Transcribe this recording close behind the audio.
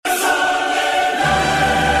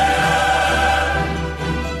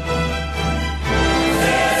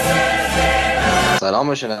سلام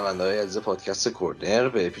به شنونده‌های عزیز پادکست کورنر.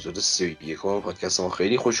 به اپیزود 31 پادکست ما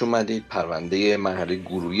خیلی خوش اومدید. پرونده مرحله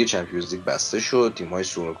گروهی چمپیونز لیگ بسته شد. تیم‌های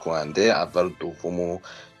صعود کننده اول و دوم و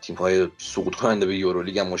تیم‌های صعود کننده به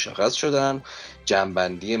یورولیگ هم مشخص شدن.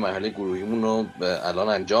 جمع‌بندی مرحله گروهیمون رو الان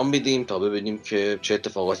انجام میدیم تا ببینیم که چه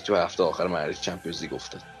اتفاقاتی تو هفته آخر مرحله چمپیونز لیگ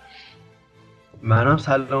افتاد. منم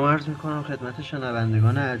سلام عرض میکنم خدمت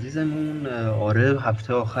شنوندگان عزیزمون. آره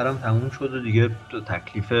هفته آخرم تموم شد و دیگه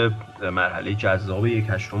تکلیف مرحله جذاب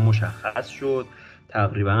 1/8 مشخص شد.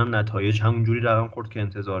 تقریبا هم نتایج همونجوری رقم خورد که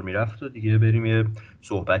انتظار میرفت و دیگه بریم یه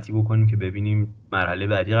صحبتی بکنیم که ببینیم مرحله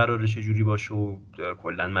بعدی قراره چه جوری باشه و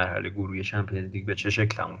کلا مرحله گروهی چمپیونز لیگ به چه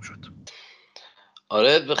شکل تموم شد.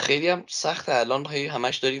 آره خیلی هم سخته. الان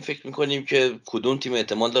همش داریم فکر میکنیم که کدوم تیم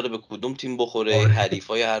احتمال داره به کدوم تیم بخوره.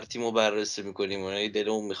 حریفای هر تیم رو بررسی میکنیم. اونایی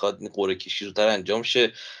دلمون میخواد قرعه کشی زودتر انجام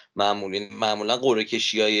شه. معمولا قرعه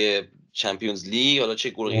کشی‌های چمپیونز لیگ، حالا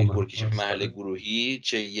چه قرعه کشی مرحله گروهی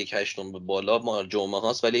چه 1/8 به بالا ما جمعه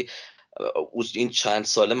هاست، ولی این چند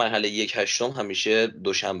ساله مرحله 1/8 همیشه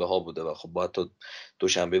دوشنبه ها بوده و خب باید تا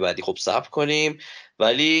دوشنبه بعدی خب صبر کنیم.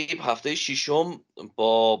 ولی هفته ششم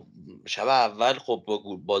با شب اول خب با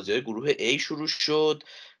بازی‌های گروه A شروع شد.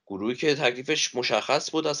 گروهی که تکلیفش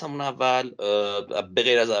مشخص بود از همون اول، به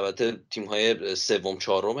غیر از البته تیم‌های سوم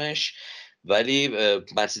چهارمش. ولی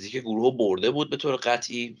منسیتی که گروه برده بود به طور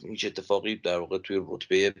قطعی، هیچ اتفاقی در واقع توی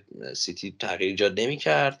رتبه سیتی تغییر ایجاد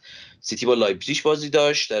نمی‌کرد. سیتی با لایپزیگ بازی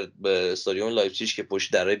داشت در استادیوم لایپزیگ که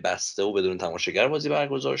پشت درای بسته و بدون تماشاگر بازی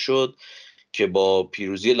برگزار شد که با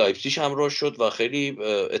پیروزی لایپزیگ همراه شد و خیلی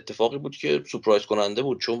اتفاقی بود که سورپرایز کننده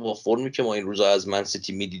بود، چون با فرمی که ما این روزا از من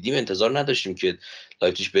سیتی میدیدیم انتظار نداشتیم که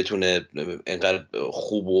لایپزیگ بتونه انقدر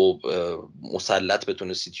خوب و مسلط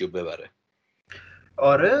بتونه سیتی رو ببره.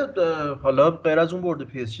 آره حالا غیر از اون برد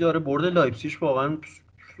پی اس جی، برد لایپزیگ واقعا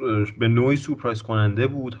به نوعی سورپرایز کننده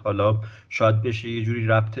بود. حالا شاید بشه یه جوری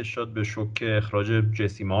ربطش شد به شوک اخراج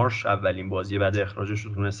جسی مارش، اولین بازی بعد اخراجش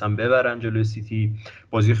رو تونستن ببرن جلوی سیتی.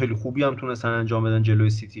 بازی خیلی خوبی هم تونستن انجام بدن جلوی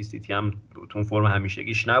سیتی هم تو فرم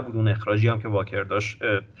همیشگیش نبود. اون اخراجی هم که واکر داشت،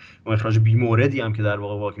 اون اخراج بی‌موردی هم که در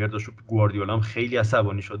واقع واکر داشت، گواردیولا هم خیلی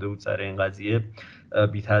عصبانی شده بود سر این قضیه،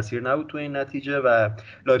 بی تاثیر نبود تو این نتیجه. و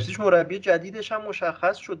لایپزیگ مربی جدیدش هم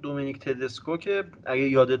مشخص شد، دومینیک تدسکو، که اگه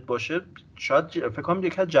یادت باشه شاید فکر کنم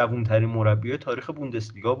یکی از جوان‌ترین مربیای تاریخ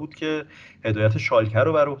بوندسلیگا بود که هدایت شالکه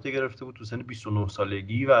رو بر عهده گرفته بود تو سن 29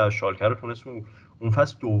 سالگی و شالکه رو تونست اون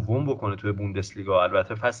فصل دوم بکنه توی بوندسلیگا.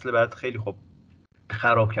 البته فصل بعد خیلی خوب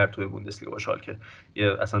خراب کرد توی بوندسلیگا با شالکه،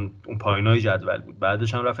 اصلا اون پایینای جدول بود.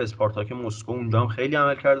 بعدش هم رفت اسپارتاک مسکو، اونجا هم خیلی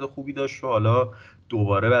عملکرد خوبی داشت و حالا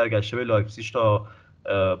دوباره برگشته به لایپزیگ تا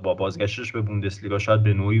با بازگشتش به بوندسلیگا شاید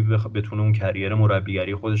به نوعی بتونه اون کریر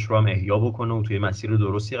مربیگری خودش رو هم احیا بکنه و توی مسیر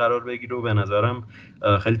درستی قرار بگیره و به نظرم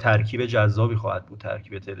خیلی ترکیب جذابی خواهد بود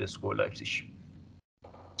ترکیب تدسکو و لایپزیگ.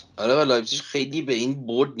 آره و لایپزیگ خیلی به این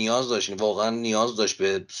برد نیاز داشت، واقعا نیاز داشت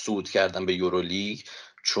به صعود کردن به یورولیگ،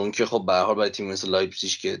 چون که خب به هر حال برای تیم مثل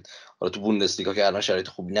لایپزیگ که حالا تو بوندسلیگا که الان شرایط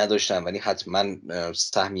خوبی نداشتن ولی حتما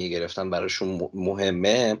سهمیه گرفتن براشون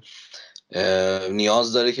مهمه،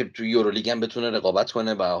 نیاز داره که توی یورولیگ هم بتونه رقابت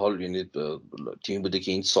کنه. به هر حال یعنی تیمی بوده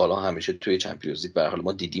که این سالها همیشه توی چمپیونز لیگ به هر حال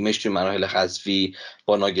ما دیدیمش توی مراحل حذفی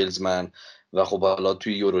با ناگلزمن و خب حالا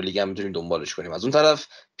توی یورولیگ هم میتونیم دنبالش کنیم. از اون طرف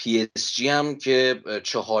پی اس جی هم که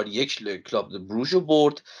 4-1 کلاب بروژ رو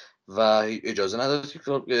برد و اجازه نداد که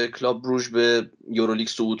کلاب بروژ به یورولیگ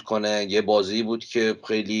صعود کنه. یه بازی بود که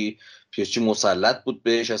خیلی پی اس جی مسلط بود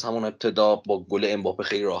بهش از همون ابتدا، با گل امباپه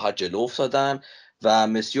خیلی راحت جلو افتادن و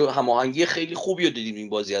مسی و هماهنگی خیلی خوبی رو دیدیم این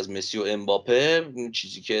بازی از مسی و امباپه. این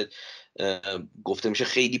چیزی که گفته میشه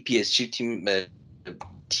خیلی پی اس جی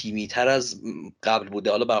تیمی تر از قبل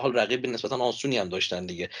بوده. حالا به هر حال رقیب نسبتا آسونی هم داشتن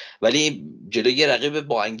دیگه، ولی جلوی یه رقیب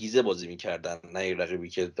با انگیزه بازی میکردن، نه یه رقیبی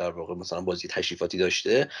که در واقع مثلا بازی تشریفاتی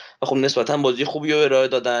داشته. و خب نسبتا بازی خوبی رو ارائه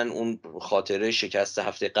دادن. اون خاطره شکست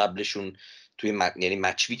هفته قبلشون توی یعنی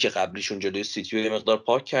مچوی که قبلیشون جلوی سیتی رو یه مقدار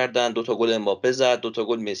پاک کردن. 2 تا گل امباپه زد، 2 تا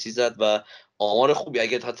گل مسی زد و آمار خوبی.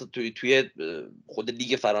 اگه حتی توی خود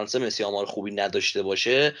لیگ فرانسه مسی آمار خوبی نداشته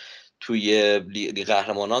باشه، توی لیگ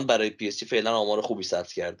قهرمانان برای پی اس جی فعلا آمار خوبی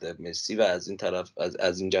ثبت کرده مسی و از این طرف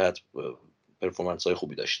از این جهت پرفورمنس های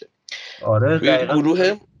خوبی داشته. آره توی دقیقاً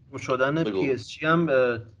گروه شدن پی اس جی هم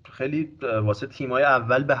خیلی واسه تیمای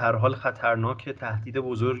اول به هر حال خطرناک، تهدید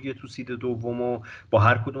بزرگی تو سید دوم و با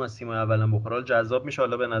هر کدوم از تیمای اول هم بخوره جذاب میشه.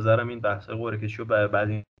 حالا به نظرم این بحث قرعه کشی رو بعد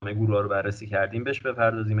این گروه رو بررسی کردیم بهش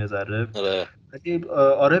بپردازیم یه ذره.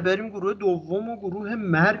 آره بریم گروه دوم و گروه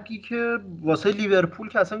مرگی که واسه لیورپول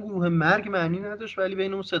که اصلا گروه مرگ معنی نداشت، ولی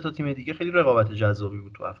بین اون سه تا تیم دیگه خیلی رقابت جذابی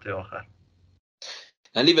بود تو هفته آخر.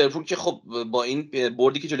 نه لیورپول که خب با این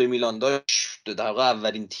بردی که جلوی میلان داشت در واقع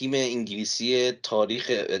اولین تیم انگلیسی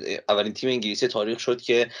تاریخ شد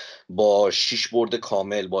که با 6 برد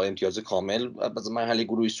کامل، با امتیاز کامل از مرحله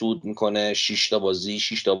گروهی صعود میکنه. 6 تا بازی،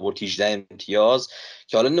 6 تا برد، 18 امتیاز.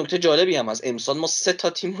 که حالا نکته جالبی هم از امسال ما 3 تا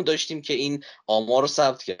تیم رو داشتیم که این آمار رو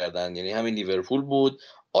ثبت کردن، یعنی همین لیورپول بود،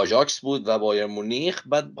 آژاکس بود و بایر مونیخ.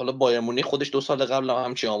 بعد حالا بایر مونیخ خودش 2 سال قبل هم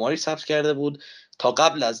همچین آماری ثبت کرده بود. تا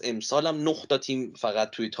قبل از امسال هم 9 تا تیم فقط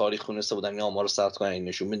توی تاریخ تونسته بودن این آمار رو ثبت کنن. این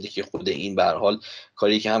نشون میده که خود این به هر حال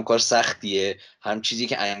کاری که هم کار سختیه، هم چیزی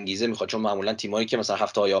که انگیزه میخواد، چون معمولا تیمایی که مثلا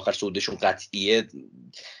هفته‌های آخر صعودشون قطعیه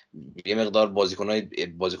یه مقدار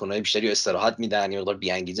بازیکن‌های بیشتری رو استراحت میدن، یه مقدار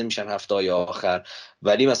بی انگیزه میشن هفته‌های آخر.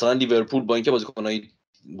 ولی مثلا لیورپول با اینکه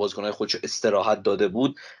بازیکن‌های خودش استراحت داده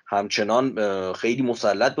بود، همچنان خیلی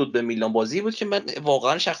مسلط بود به میلان. بازی بود که من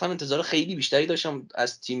واقعا شخصا انتظار خیلی بیشتری داشتم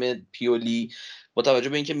از تیم پیولی، با توجه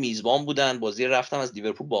به اینکه میزبان بودن، بازی رفتم از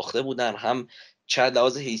لیورپول باخته بودن. هم چه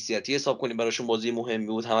لحاظ حیثیتی حساب کنیم براشون بازی مهمی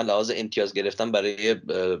بود، هم لحاظ امتیاز گرفتن برای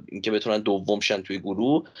اینکه بتونن دوم شن توی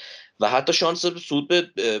گروه، و حتی شانس صعود به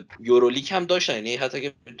یورولیگ هم داشتن. یعنی حتی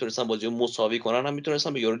که میتونستن بازی رو مساوی کنن هم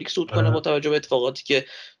میتونستن به یورولیگ صعود کنن با توجه به اتفاقاتی که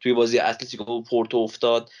توی بازی اتلتیکو و پورتو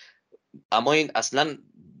افتاد. اما این اصلا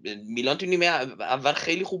میلان تو نیمه اول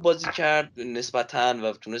خیلی خوب بازی کرد نسبتاً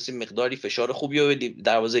و تونست مقداری فشار خوبی رو به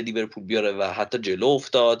دروازه لیورپول بیاره و حتی جلو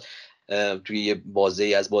افتاد توی یه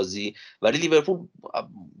بازی از بازی. ولی لیورپول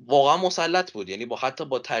واقعا مسلط بود، یعنی حتی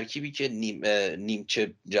با ترکیبی که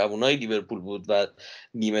نیمچه جوانای لیورپول بود و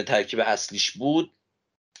نیمه ترکیب اصلیش بود،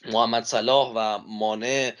 محمد صلاح و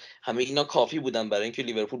مانه، همه اینا کافی بودن برای اینکه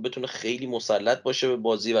لیورپول بتونه خیلی مسلط باشه به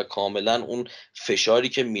بازی و کاملا اون فشاری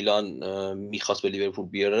که میلان میخواست به لیورپول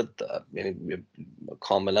بیاره یعنی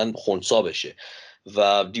کاملا خنثی بشه.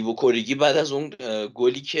 و دیوو کوریگی بعد از اون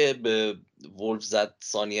گلی که به وولف زد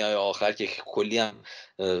ثانیه آخر که کلی هم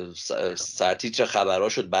سرتیتر خبرها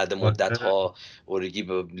شد بعد مدت ها، اوریگی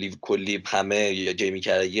به کلی همه جیمی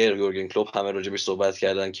کرگر، یورگن کلوپ همه راجبش صحبت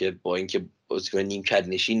کردن که با اینکه بازیکن نیمکت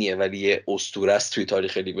نشینیه ولی یه اسطوره است توی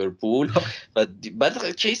تاریخ لیورپول. و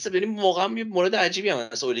بعد کیس بریم واقعا یه مورد عجیبی هم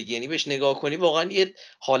از اوریگی، یعنی بهش نگاه کنی واقعا یه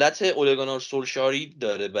حالت اولگانار سولشاری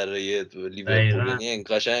داره برای لیورپول، یعنی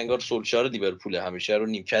قشنگ انگار سولشار لیورپول همیشه رو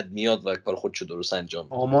نیمکت میاد و کار خودشو درست انجام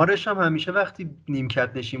میده. آمارش هم همیشه وقتی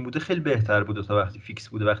نیمکت نشین بوده خیلی بهتر بوده تا وقتی فیکس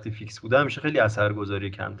بوده. وقتی فیکس بوده همیشه خیلی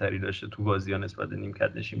اثرگذاری کمتری داشته تو بازی‌ها نسبت به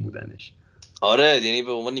نیمکت نشین بودنش. آره، یعنی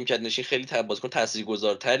به عنوان نیمکت نشین خیلی بازیکن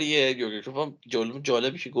تاثیرگذارتریه. یورگن کلوپ هم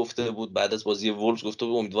جالبی که گفته بود بعد از بازی وولفز، گفته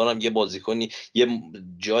بود امیدوارم یه بازیکنی یه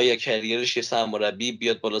جای کریرش یه سرمربی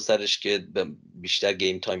بیاد بالا سرش که بیشتر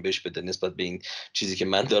گیم تایم بهش بده نسبت به این چیزی که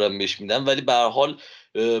من دارم بهش میدم. ولی به هر حال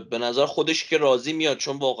به نظر خودش که راضی میاد،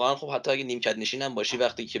 چون واقعا خب حتی اگه نیمکت نشین هم باشی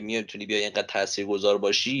وقتی که میتونی بیای اینقدر تاثیرگذار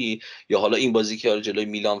باشی، یا حالا این بازی که جلوی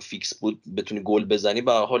میلان فیکس بود بتونی گل بزنی،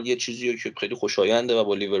 به هر حال یه چیزیه که خیلی خوشاینده و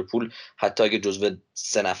با لیورپول حتی اگه جزو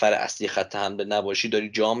 3 نفر اصلی خط حمله نباشی داری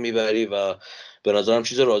جام میبری و به نظرم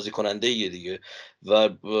چیز راضی کننده ایه دیگه. و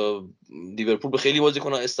لیورپول به خیلی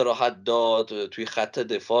بازیکن‌ها استراحت داد. توی خط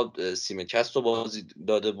دفاع سیمنکس رو بازی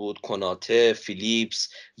داده بود، کناته، فیلیپس،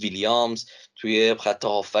 ویلیامز. توی خط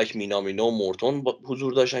هافک مینامینو و مورتون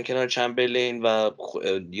حضور داشتن کنار چمبرلین و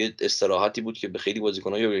یه استراحتی بود که به خیلی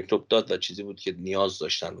بازیکن‌ها یورگن کلوپ داد و چیزی بود که نیاز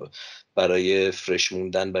داشتن برای فرش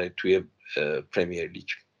موندن برای توی پرمیر لیگ.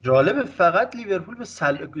 جالبه فقط لیورپول به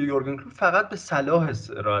یورگن کلوپ فقط به صلاح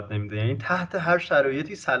استراحت نمیده، یعنی تحت هر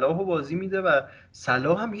شرایطی صلاحو بازی میده و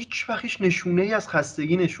صلاح هم هیچ وقتش نشونه ای از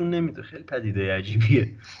خستگی نشون نمیده. خیلی پدیده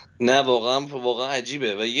عجیبیه. نه واقعا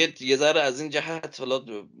عجیبه و یه ذره از این جهت حالا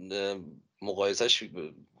مقایسش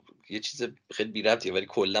یه چیز خیلی بی ربطیه، ولی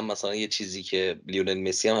کلا مثلا یه چیزی که لیونل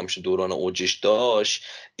مسی هم همیشه دوران اوجش داشت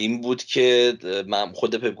این بود که من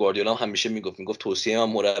خود پپ گواردیولا هم همیشه میگفت توصیه من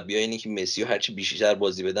مربیای اینه که مسی رو هرچی بیشتر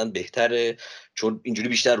بازی بدن بهتره، چون اینجوری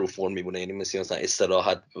بیشتر رو فرم میمونه. یعنی مسی مثلا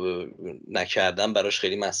استراحت نکردن براش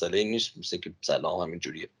خیلی مسئله نیست، مثل که سلام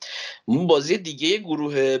همینجوریه. بازی دیگه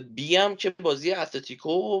گروه بی هم که بازی اتلتیکو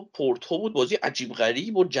و پورتو بود، بازی عجیب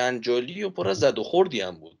غریب و جنجالی و پر از زد و خوردی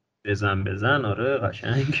هم بود. بزن آره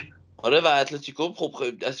قشنگ. آره و اتلتیکو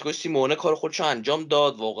سیمونه کار خودشو انجام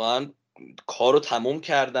داد، واقعا کارو تموم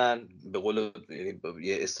کردن به قول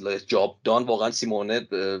یه اصطلاح جاب دان. واقعا سیمونه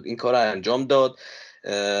این کارو انجام داد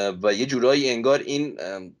و یه جورایی انگار این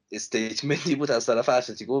استیتمنتی بود از طرف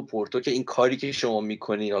اتلتیکو و پورتو که این کاری که شما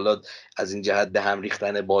میکنین، حالا از این جهت به هم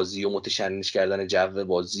ریختن بازی و متشنج کردن جو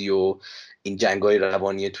بازی و این جنگای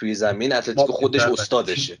روانی توی زمین، اتلتیکو خودش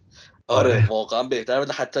استادشه. آره واقعا بهتر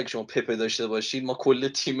بود. حتی که شما پپه داشته باشید، ما کل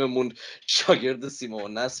تیممون شاگرد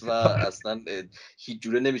سیمون است و اصلا هیچ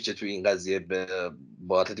جوره نمیشه توی این قضیه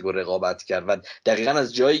با اتلتیکو رقابت کرد و دقیقا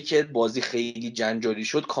از جایی که بازی خیلی جنجالی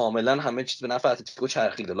شد کاملا همه چیز به نفع اتلتیکو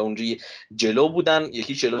چرخید. حالا اونجا جلو بودن،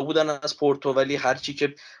 یکی جلو بودن از پورتو، ولی هر چی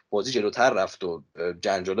که بازی جلوتر رفت و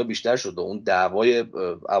جنجالا بیشتر شد و اون دعوای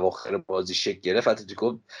اواخر بازی شکل گرفت،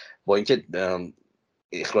 اتلتیکو با اینکه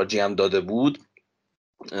اخراجی هم داده بود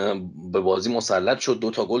به بازی مسلط شد،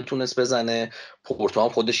 2 گل تونست بزنه. پورتو هم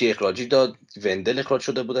خودش اخراجی داد، وندل اخراج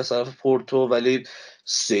شده بود از طرف پورتو، ولی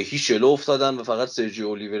 3-0 جلو افتادن و فقط سرجیو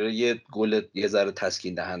اولیویرا یه گل یه ذره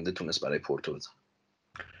تسکین دهنده تونست برای پورتو بزنه.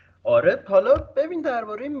 آره حالا ببین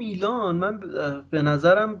درباره میلان، من به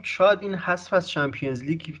نظرم شاید این حذف از چمپیونز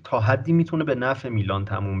لیگ تا حدی میتونه به نفع میلان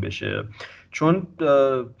تموم بشه، چون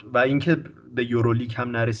و اینکه به یورولیگ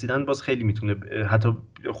هم نرسیدن باز خیلی میتونه حتی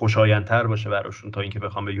خوشایندتر باشه براشون تا اینکه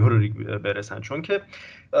بخوام به یورولیگ برسن، چون که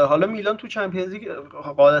حالا میلان تو چمپیونز لیگ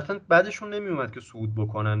قاعدتا بعدشون نمیومد که صعود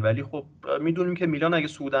بکنن، ولی خب میدونیم که میلان اگه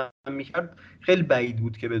صعود هم میکرد خیلی بعید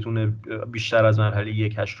بود که بتونه بیشتر از مرحله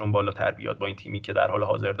 1/8 بالاتر بیاد با این تیمی که در حال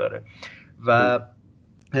حاضر داره. و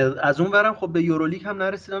از اون ورم خب به یورولیگ هم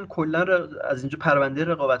نرسیدن، کلا از اینجا پرونده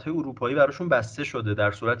رقابت‌های اروپایی براشون بسته شده،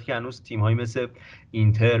 در صورتی که هنوز تیم‌هایی مثل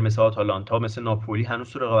اینتر، مثل آتالانتا، مثل ناپولی هنوز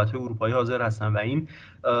تو رقابت‌های اروپایی حاضر هستن و این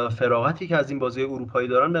فراغتی که از این بازی اروپایی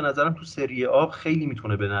دارن به نظرم تو سری آ خیلی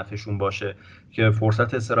میتونه به نفعشون باشه که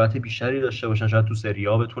فرصت استراحت بیشتری داشته باشن، شاید تو سری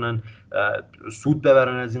آ بتونن سود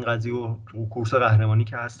ببرن از این قضیه و تو کورس قهرمانی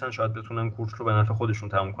که هستن شاید بتونن کورس رو به نفع خودشون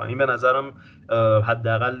تموم کنن. این به نظرم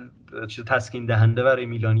حداقل چیز تسکین دهنده برای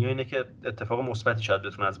میلانیا اینه که اتفاق مثبتی شاید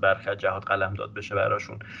بتونه از برخی از جهات قلمداد بشه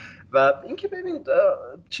براشون. و اینکه ببین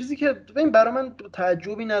چیزی که ببین برای من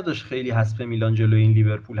تعجبی نداشت خیلی حذف میلان جلوی این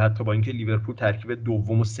لیورپول، حتی با اینکه لیورپول ترکیب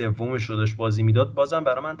دوم و سومش رو داشت بازی میداد بازم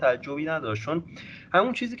برای من تعجبی نداشت، چون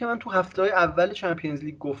همون چیزی که من تو هفته‌های اول چمپیونز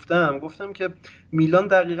لیگ گفتم که میلان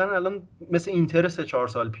دقیقاً الان مثل اینتر 3-4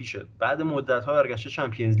 سال پیشه، بعد مدت‌ها برگشته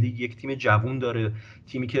چمپیونز لیگ، یک تیم جوون داره،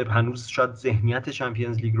 تیمی که هنوز شاید ذهنیت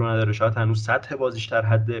چمپیونز لیگ رو نداره، شاید هنوز سطح بازیش در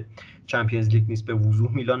حد چمپیونز لیگ نیست، به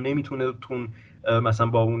وضوح میلان نمیتونه تون مثلا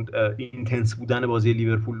با اون اینتنس بودن بازی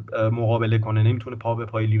لیورپول مقابله کنه، نمیتونه پا به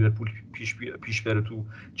پای لیورپول پیش بره تو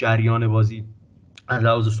جریان بازی از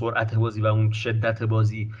لحاظ سرعت بازی و اون شدت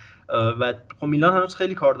بازی. و خب میلان هنوز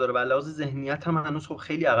خیلی کار داره و لحاظ ذهنیت هم هنوز خب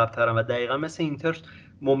خیلی عقب‌ترن و دقیقاً مثل اینتر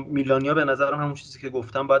میلانیا به نظرم همون چیزی که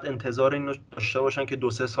گفتم باید انتظار اینو داشته باشن که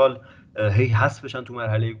 2-3 سال هی حذف بشن تو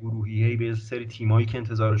مرحله گروهی، هی به سری تیمایی که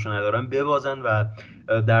انتظارشون ندارن ببازن و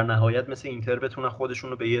در نهایت مثل اینتر بتونن خودشون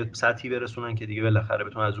رو به یه سطحی برسونن که دیگه بالاخره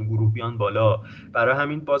بتونن از اون گروه بیان بالا. برای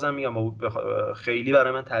همین بازم میگم خیلی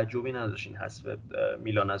برای من تعجبی نداشت این حذف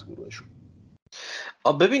میلان از گروهشون.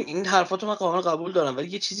 ببین این حرفاتو من کاملا قبول دارم، ولی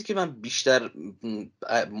یه چیزی که من بیشتر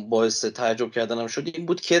باعث تعجب کردنم شد این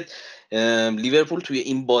بود که لیورپول توی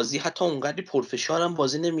این بازی حتی اونقدر پرفشار هم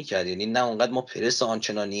بازی نمی‌کرد، یعنی نه اونقدر ما پرس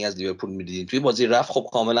آنچنانی از لیورپول می‌دیدیم. توی بازی رفت خب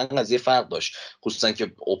کاملا قضیه فرق داشت، خصوصا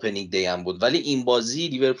که اوپنینگ دی هم بود، ولی این بازی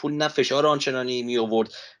لیورپول نه فشار آنچنانی می آورد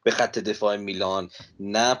به خط دفاع میلان،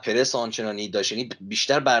 نه پرس آنچنانی داشت. یعنی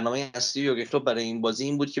بیشتر برنامه اصلی یورگن کلوپ برای این بازی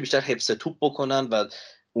این بود که بیشتر حفظ توپ بکنن و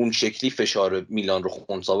اون شکلی فشار میلان رو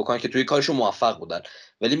خنثی بکنن که توی کارشون موفق بودن.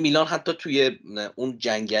 ولی میلان حتی توی اون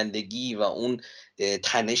جنگندگی و اون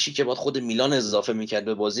تنشی که باید خود میلان اضافه میکرد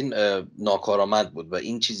به بازی ناکارآمد بود و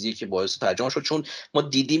این چیزیه که باعث ترجمه شد، چون ما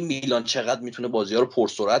دیدیم میلان چقدر میتونه بازی ها رو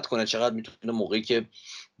پرسرعت کنه، چقدر میتونه موقعی که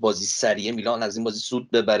بازی سریع میلان از این بازی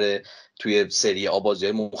سود ببره. توی سری آ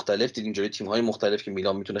بازی‌های مختلف دیدیم جلوی تیم‌های مختلف که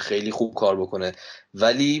میلان میتونه خیلی خوب کار بکنه،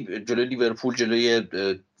 ولی جلوی لیورپول، جلوی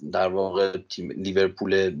در واقع تیم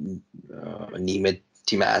لیورپول نیمه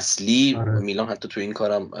تیم اصلی، میلان حتی تو این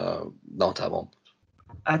کارم ناتوان بود.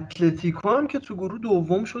 اتلتیکو هم که تو گروه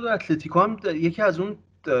دوم شد، اتلتیکو هم یکی از اون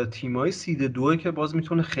تیمای سید دوه که باز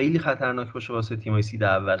میتونه خیلی خطرناک باشه واسه تیمای سید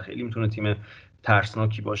اول، خیلی میتونه تیم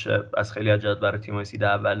ترسناکی باشه از خیلی از جهات برای تیمای سید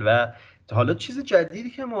اول. و حالا چیز جدیدی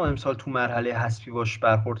که ما امسال تو مرحله حذفی باش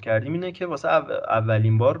برخورد کردیم اینه که واسه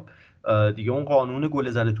اولین بار دیگه اون قانون گل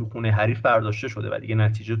زده تو خونه حریف برداشته شده و دیگه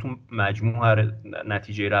نتیجه تو مجموع هر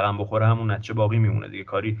نتیجه رقم بخوره همون نتیجه باقی میمونه دیگه،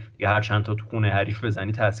 کاری دیگه هر چند تا تو خونه حریف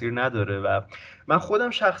بزنی تاثیر نداره. و من خودم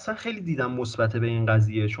شخصا خیلی دیدم مثبت به این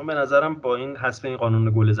قضیه، چون به نظرم با این حذف این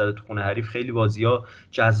قانون گل زده تو خونه حریف خیلی بازی‌ها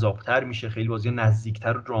جذاب‌تر میشه، خیلی بازی‌ها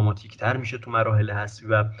نزدیک‌تر و دراماتیک‌تر میشه تو مراحل حذفی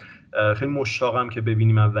و خیلی مشتاقم که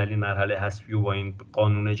ببینیم اولین مرحله حذفی و با این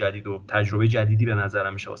قانون جدید و تجربه جدیدی به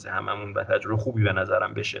نظرم میشه واسه هممون و تجربه خوبی به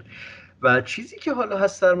نظرم بشه. و چیزی که حالا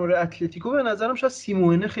هست در مورد اتلتیکو، به نظرم شاید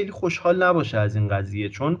سیمونه خیلی خوشحال نباشه از این قضیه،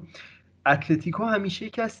 چون اتلتیکو همیشه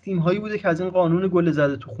یکی از تیم‌هایی بوده که از این قانون گل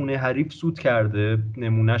زده تو خونه حریف سود کرده.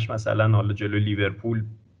 نمونهش مثلا حالا جلوی لیورپول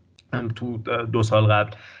تو 2 سال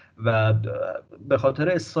قبل، و به خاطر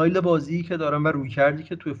استایل بازی که دارن و رویکردی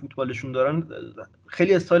که توی فوتبالشون دارن،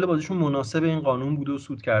 خیلی استایل بازیشون مناسب این قانون بوده و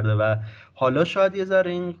سود کرده. و حالا شاید یه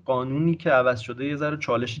ذره این قانونی که عوض شده یه ذره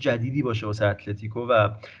چالش جدیدی باشه واسه اتلتیکو و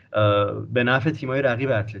به نفع تیمای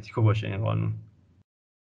رقیب اتلتیکو باشه این قانون.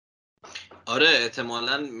 آره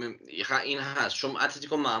احتمالاً این هست، چون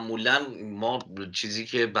اتلتیکو معمولاً ما چیزی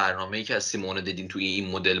که برنامه‌ای که از سیمونه دیدیم توی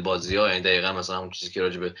این مدل بازی‌ها، یعنی دقیقاً مثلا همون چیزی که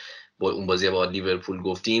راجع به اون بازی با لیورپول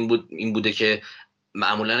گفتیم این بوده که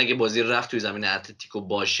معمولا اگه بازی رفت توی زمین اتلتیکو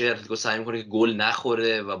باشه، اتلتیکو سعی میکنه که گل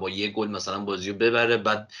نخوره و با یه گل مثلا بازیو ببره،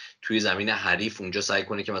 بعد توی زمین حریف اونجا سعی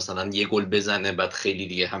کنه که مثلا یه گل بزنه، بعد خیلی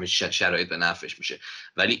دیگه همه شرایط به نفعش میشه.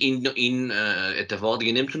 ولی این اتفاق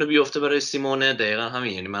دیگه نمیتونه بیفته برای سیمونه. دقیقا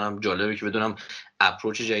همین، یعنی منم جالبه که بدونم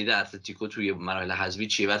اپروچ جدید اتلتیکو توی مراحل حذفی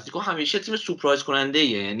چیه. و اتلتیکو همیشه تیم سورپرایز کننده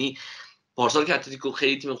ایه. یعنی پارسال که اتلتیکو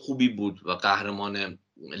خیلی تیم خوبی بود و قهرمان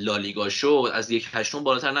لالیگا شو، از 1/8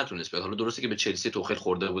 بالاتر نتونست بیاد. حالا درسته که به چلسی توخیل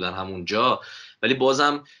خورده بودن همونجا، ولی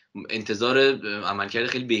بازم انتظار عملکرد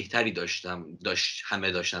خیلی بهتری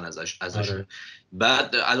همه داشتن ازشون. آره.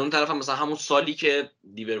 بعد از اون طرف هم مثلا همون سالی که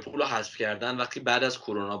لیورپول رو حذف کردن، وقتی بعد از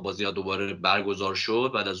کرونا بازی‌ها دوباره برگزار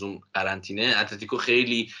شد، بعد از اون قرنطینه، اتلتیکو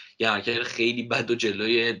خیلی یه عملکرد خیلی بد و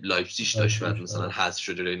جلوی لایپزیگ داشت، بعد مثلا حذف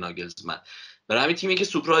شد جلوی ناگلزمن. برای همین تیمی که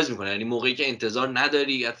سورپرایز میکنه، یعنی موقعی که انتظار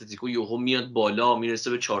نداری اتلتیکو یهو میاد بالا،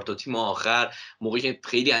 میرسه به 4 تا تیم آخر. موقعی که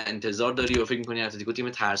خیلی انتظار داری و فکر میکنی اتلتیکو تیم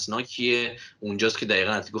ترسناکیه، اونجاست که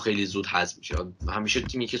دقیقاً اتلتیکو خیلی زود حذف میشه. همیشه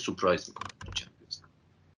تیمی که سورپرایز میکنه تو چمپیونز.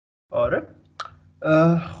 آره.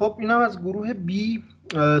 خب اینم از گروه بی.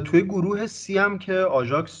 توی گروه سی هم که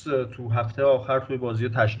آژاکس تو هفته آخر توی بازی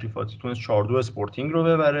تشریفاتی تونست 4-2 اسپورتینگ رو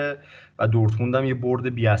ببره و دورتموند هم یه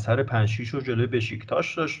برد بی اثر 5-6 رو جلوی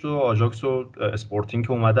بشیکتاش داشت و آژاکس و اسپورتینگ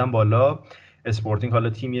که اومدن بالا. اسپورتینگ حالا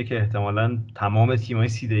تیمیه که احتمالاً تمام تیمای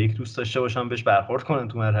سیده یک دوست داشته باشن بهش برخورد کنن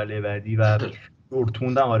تو مرحله بعدی، و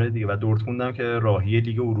دورتموند هم آره دیگه، و دورتموند هم که راهی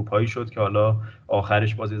لیگ اروپایی شد که حالا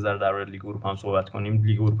آخرش بازی در درباره لیگ اروپا هم صحبت کنیم.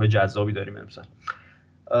 لیگ اروپا جذابی داریم امسال.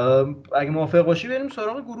 اگه موافق باشی بریم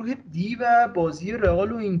سراغ گروه دی و بازی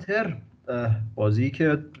رئال و اینتر. بازی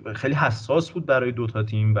که خیلی حساس بود برای دوتا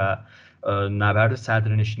تیم و نبرد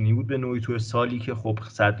صدرنشینی بود به نوعی توی سالی که خب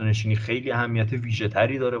صدرنشینی خیلی اهمیت ویژه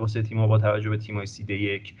تری داره واسه تیم‌ها با توجه به تیم‌های سیده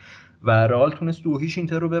یک، و رئال تونست 2-0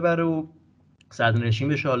 اینتر رو ببره و صدرنشین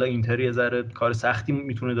بشه. حالا اینتر یه ذره کار سختی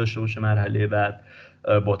میتونه داشته باشه مرحله بعد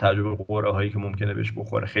با تجربه قرعه هایی که ممکنه بهش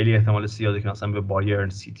بخوره. خیلی احتمال زیاده که مثلا به بایرن،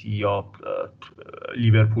 سیتی یا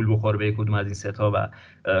لیورپول بخوره، به کدوم از این سه تا، و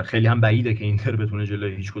خیلی هم بعیده که اینتر بتونه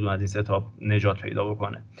جلوی هیچ کدوم از این سه تا نجات پیدا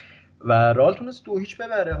بکنه. و رئال تونست 2-0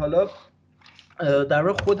 ببره. حالا در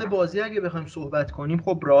واقع خود بازی اگه بخوایم صحبت کنیم،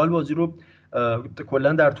 خب رئال بازی رو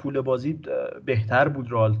کلا در طول بازی بهتر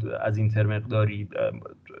بود رئال از اینتر مقداری.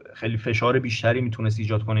 خیلی فشار بیشتری میتونست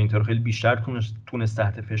ایجاد کنه، اینتر خیلی بیشتر تونست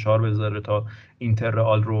تحت فشار بذاره تا اینتر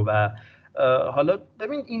رئال رو. و حالا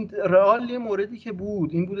ببین این رئال یه موردی که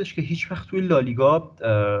بود این بودش که هیچ وقت توی لالیگا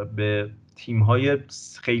به تیم‌های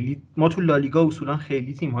خیلی، ما تو لالیگا اصولا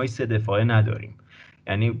خیلی تیم‌های سه دفاعه نداریم.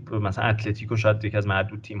 یعنی مثلا اتلتیکو شاید یکی از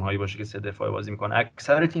معدود تیم‌هایی باشه که 3 دفاعه بازی میکنه.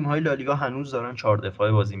 اکثر تیم‌های لالیگا هنوز دارن 4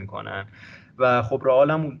 دفاعه بازی میکنن و خب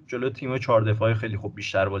رئال هم جلو تیم‌های 4 دفاعه خیلی خوب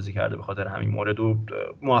بیشتر بازی کرده، به خاطر همین مورد و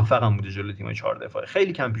موفق هم بوده جلو تیم‌های 4 دفاعه.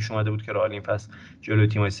 خیلی کم پیش اومده بود که رئال این فصل جلو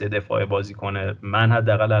تیم‌های 3 دفاعه بازی کنه. من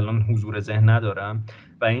حداقل الان حضور ذهن ندارم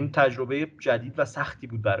و این تجربه جدید و سختی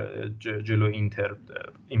بود برای جلو اینتر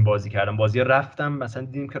این بازی کردن. بازی رفتم مثلا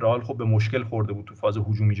دیدیم که رئال خب به مشکل خورده بود تو فاز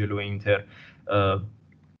هجومی جلو اینتر،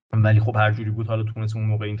 ولی خب هر جوری بود حالا تونست اون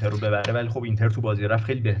موقع اینتر رو ببره. ولی خب اینتر تو بازی رفت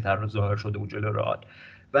خیلی بهتر ظاهر شده بود جلوی رئال.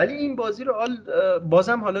 ولی این بازی رئال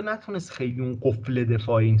بازم حالا نتونست خیلی اون قفل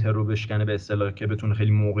دفاع اینتر رو بشکنه به اصطلاح که بتونه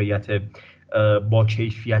خیلی موقعیت با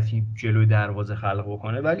کیفیتی جلوی دروازه خلق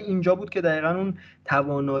بکنه. ولی اینجا بود که دقیقاً اون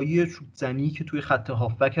توانایی شوت زنی که توی خط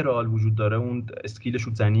هافبک رئال وجود داره، اون اسکیل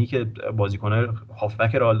شوت زنی که بازیکن‌های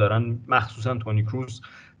هافبک رئال دارن، مخصوصا تونی کروس،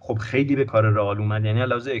 خب خیلی به کار رئال اومد. یعنی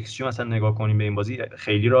علاوه ایکس جی مثلا نگاه کنیم به این بازی،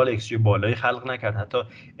 خیلی رئال ایکس جی بالایی خلق نکرد، حتی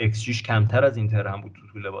ایکس جیش کمتر از اینتر هم بود تو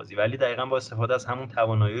طول بازی، ولی دقیقاً با استفاده از همون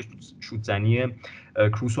توانایی شوت زنی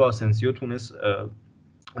کروس و آسنسیو تونست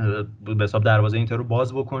به حساب دروازه اینتر رو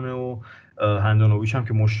باز بکنه و هندانویچ هم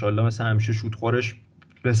که ماشاءالله مثلا همیشه شوت خورش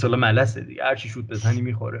به اصطلاح ملسه دیگه، هر چی شوت بزنی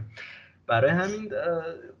میخوره. برای همین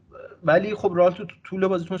ولی خب رئال تو طول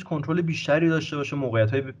بازی تونست کنترل بیشتری داشته باشه،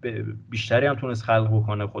 موقعیت‌های بیشتری هم تونست خلق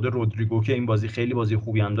بکنه. خود رودریگو که این بازی خیلی بازی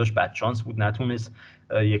خوبی هم داشت، بد شانس بود نتونست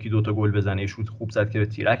یکی دوتا گل بزنه، شوت خوب زد که به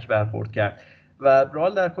تیرک برخورد کرد. و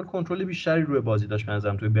رئال در کل کنترل بیشتری روی بازی داشت به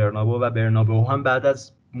نظرم توی برنابئو، و برنابئو هم بعد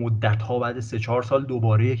از مدت‌ها، بعد 3-4 سال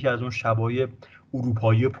دوباره یکی از اون شبای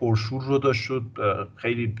اروپایی پرشور رو داشت. شد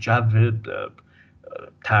خیلی جو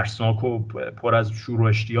ترسناک و پر از شور و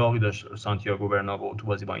اشتیاقی داشت سانتیاگو برنابئو تو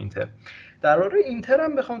بازی با اینتر. در مورد اینتر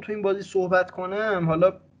هم بخوام تو این بازی صحبت کنم،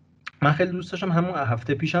 حالا من خیلی دوست داشتم همون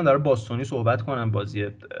هفته پیشم در باستونی صحبت کنم، بازی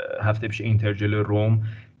هفته پیش اینتر جلوی روم،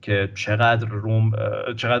 که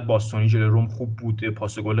چقدر باستونی جلوی روم خوب بود،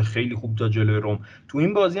 پاس گل خیلی خوب داد جلوی روم. تو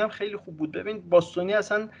این بازی هم خیلی خوب بود. ببین باستونی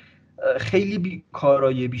اصلا خیلی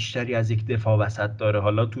کارایی بیشتری از یک دفاع وسط داره.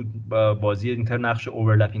 حالا تو بازی اینتر نقش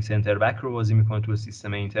اورلپینگ سنتر بک رو بازی میکنه تو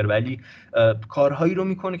سیستم اینتر، ولی کارهایی رو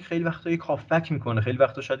میکنه که خیلی وقتا یک هافبک میکنه، خیلی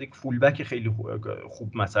وقتا شاید یک فول بک خیلی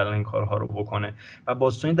خوب مثلا این کارها رو بکنه، و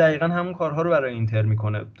باستونی دقیقاً همون کارها رو برای اینتر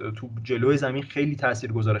میکنه. تو جلوی زمین خیلی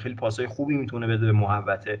تاثیرگذاره، خیلی پاسای خوبی میتونه بده به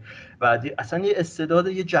محوطه، و اصلا یه استعداد،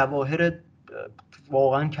 یه جواهر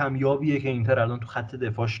واقعا کمیابیه که اینتر الان تو خط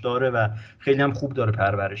دفاعش داره و خیلی هم خوب داره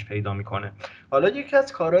پرورش پیدا میکنه. حالا یکی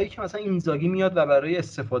از کارهایی که مثلا اینزاگی میاد و برای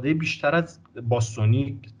استفاده بیشتر از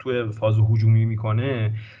باستونی توی فاز هجومی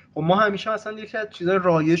میکنه، خب ما همیشه مثلا یکی از چیزای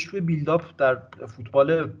رایج توی بیلداپ در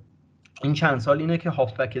فوتبال این چند سال اینه که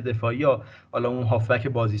هافبک دفاعی، یا حالا اون هافبک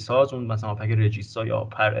بازی ساز، اون مثلا هافبک رجیستا یا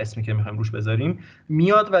هر اسمی که میخوایم روش بذاریم،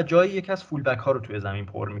 میاد و جای یکی از فول بک ها رو توی زمین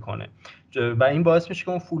پر میکنه، و این باعث میشه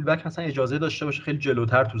که اون فول بک مثلا اجازه داشته باشه خیلی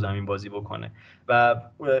جلوتر تو زمین بازی بکنه، و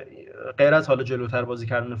غیر از حالا جلوتر بازی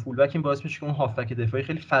کردن فول بک، این باعث میشه که اون هافبک دفاعی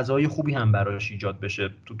خیلی فضای خوبی هم براش ایجاد بشه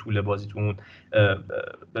تو طول بازی، تو اون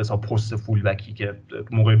به حساب پست فول بکی که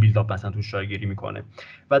موقع بیلداپ مثلا تو شایگیری میکنه.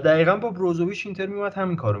 و دقیقاً با بروزوویچ اینتر میومد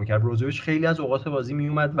همین کارو میکرد. بروزوویچ خیلی از اوقات بازی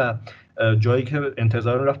میومد و جایی که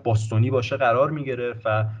انتظار رفت باستونی باشه قرار میگرفت،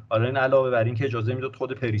 و حالا این علاوه بر این که اجازه میداد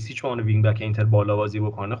خود پریسیچ به عنوان وینگ بک اینتر بالا بازی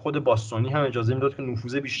بکنه، خود باستونی هم اجازه میداد که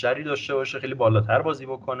نفوذ بیشتری داشته باشه، خیلی بالاتر بازی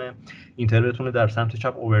بکنه، اینتر بتونه در سمت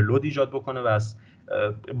چپ اورلود ایجاد بکنه و از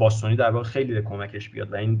باستونی در واقع خیلی به کمکش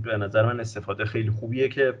بیاد، و این به نظر من استفاده خیلی خوبیه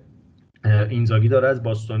که اینزاگی داره از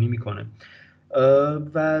باستونی میکنه.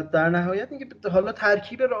 و در نهایت اینکه حالا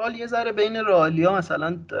ترکیب رئال یه ذره بین رئالیا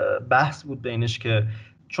مثلا بحث بود بینش، که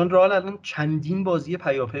چون رئال الان چندین بازی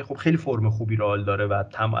پیاپی خب خیلی فرم خوبی رئال داره و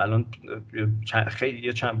الان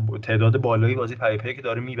خیلی تعداد بالایی بازی پیاپی که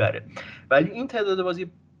داره میبره، ولی این تعداد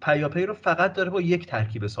بازی پیاپی رو فقط داره با یک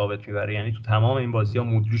ترکیب ثابت میبره. یعنی تو تمام این بازی‌ها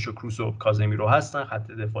مودریچ و کروس و کازمیرو هستن، خط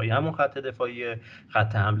دفاعی همون خط دفاعی،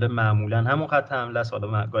 خط حمله معمولا همون خط حمله است،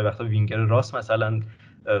 حالا گاهی وقتا وینگر راست مثلا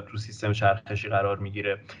تو سیستم چرخشی قرار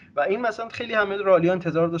میگیره، و این مثلا خیلی همه رئالیا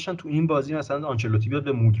انتظار داشتن تو این بازی مثلا آنچلوتی بیاد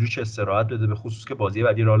به مودریچ استراحت بده، به خصوص که بازی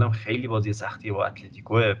بعدی رئال هم خیلی بازی سختیه با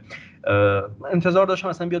اتلتیکو. انتظار داشتن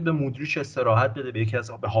مثلا بیاد به مودریچ استراحت بده، به یکی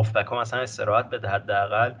از به هافبک ها مثلا استراحت بده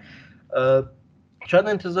حداقل. شاید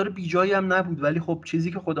انتظار بیجایی هم نبود، ولی خب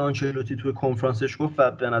چیزی که خود آنچلوتی توی کنفرانسش گفت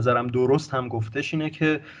و به نظرم درست هم گفتش اینه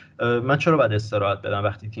که من چرا باید استراحت بدم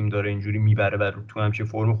وقتی تیم داره اینجوری میبره و تو همچین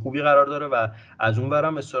فرم خوبی قرار داره، و از اون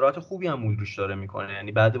ورم استراحت خوبی هم مودریچ داره میکنه.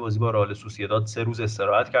 یعنی بعد بازی با رئال سوسییداد 3 روز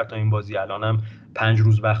استراحت کرد تا این بازی، الانم 5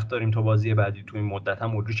 روز وقت داریم تا بازی بعدی، تو این مدت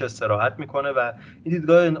هم مودریچ استراحت میکنه، و این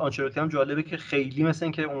دیدگاه آنچلوتی هم جالبه که خیلی مثلا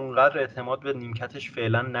اینکه اونقدر اعتماد به نیمکتش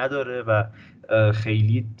فعلا نداره و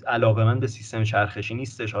خیلی علاقه‌مند به سیستم چرخشی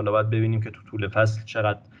نیستش. حالا باید ببینیم که تو طول فصل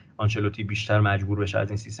چقدر آنچلوتی بیشتر مجبور بشه از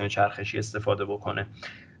این سیستم چرخشی استفاده بکنه.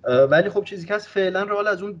 ولی خب چیزی که هست فعلا رئال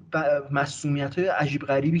از اون مسئولیت‌های عجیب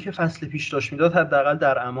غریبی که فصل پیش داشت میداد حداقل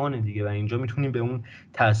در امانه دیگه، و اینجا میتونیم به اون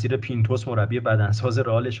تاثیر پینتوس مربی بدنساز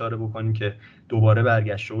رئال اشاره بکنیم که دوباره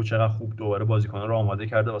برگشته و چقدر خوب دوباره بازیکن‌ها رو آماده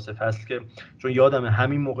کرده واسه فصل، که چون یادمه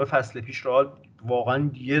همین موقع فصل پیش رئال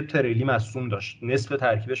واقعا یه تریلی مصدوم داشت، نصف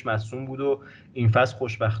ترکیبش مصدوم بود، و این فصل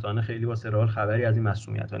خوشبختانه خیلی واسه رئال خبری از این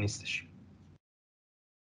مصدومیت‌ها نیستش.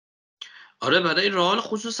 آره برای رئال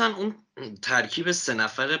خصوصا اون ترکیب 3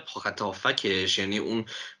 نفر خط هافکش، یعنی اون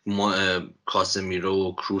کاسمیرو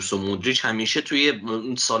و کروس و مودریچ، همیشه توی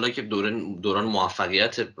اون سالایی که دوران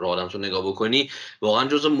موفقیت رئال تو نگاه بکنی واقعا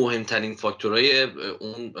جزو مهمترین فاکتورهای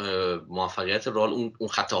اون موفقیت رئال اون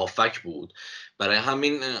خط هافک بود. برای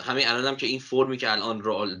همین الانم که این فرمی که الان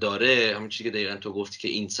رئال داره، همین چیزی که دقیقاً تو گفتی که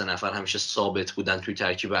این 3 نفر همیشه ثابت بودن توی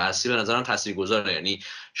ترکیب اصلی، به نظرم تاثیرگذاره. یعنی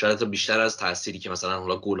شاید تا بیشتر از تأثیری که مثلا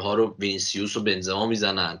حالا گل‌ها رو وینیسیوس و بنزما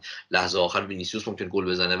میزنن، لحظه آخر وینیسیوس ممکن گل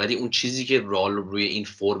بزنه، ولی اون چیزی که رئال روی این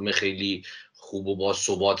فرم خیلی خوب و با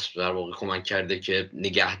ثبات در واقع کمک کرده که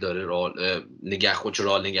نگه داره رئال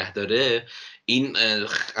نگه داره، این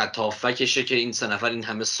خط هافکشه که این 3 نفر این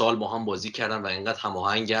همه سال با هم بازی کردن و اینقدر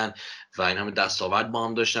هماهنگن و این همه دستاورد با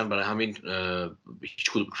هم داشتن، برای همین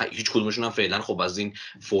هیچ کدومشون هم فعلا خب از این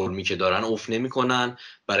فرمی که دارن افت نمیکنن،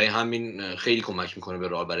 برای همین خیلی کمک میکنه به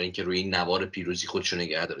رئال برای اینکه روی این نوار پیروزی خودشو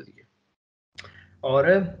نگه داره دیگه.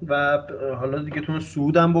 آره و حالا دیگه تون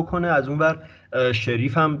سودم بکنه. از اون ور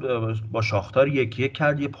شریف هم با شاختار 1-1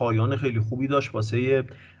 کرد، یه پایان خیلی خوبی داشت واسه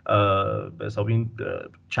به حساب این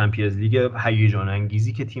چمپیونز لیگ هیجان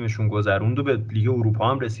انگیزی که تیمشون گذروند و به لیگ اروپا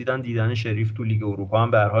هم رسیدن. دیدن شریف تو لیگ اروپا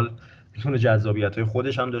هم به هر حال میتونه جذابیت‌های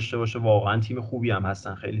خودش هم داشته باشه. واقعا تیم خوبی هم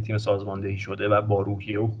هستن، خیلی تیم سازماندهی شده و با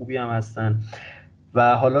روحیه و خوبی هم هستن.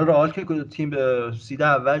 و حالا رئال که تیم سید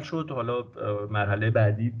اول شد، حالا مرحله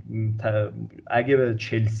بعدی اگه به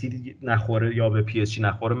چلسی نخوره یا به پی اس جی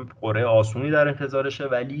نخوره قرعه آسونی در انتظارشه.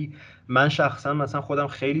 ولی من شخصا مثلا خودم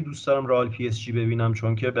خیلی دوست دارم رئال پی اس جی ببینم،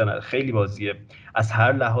 چون که خیلی بازیه از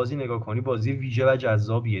هر لحاظی نگاه کنی بازی ویژه و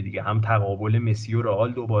جذابیه دیگه. هم تقابل مسی و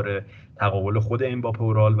رئال، دوباره تقابل خود امباپه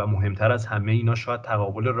و رئال، و مهمتر از همه اینا شاید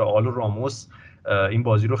تقابل رئال و راموس این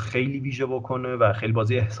بازی رو خیلی ویژه بکنه و خیلی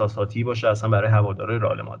بازی احساساتی باشه اصلا برای هوادارهای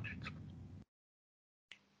رئال مادرید.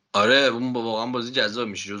 آره اون واقعا بازی جذاب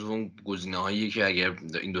میشه، جز اون گزینه‌هایی که اگر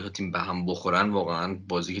این دو تا تیم به هم بخورن واقعا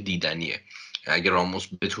بازی که دیدنیه. اگر راموس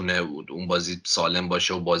بتونه اون بازی سالم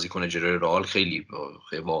باشه و بازی کنه جلوی رئال، خیلی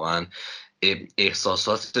واقعا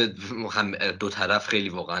احساسات هم دو طرف خیلی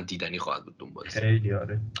واقعا دیدنی خواهد بود اون بازی. خیلی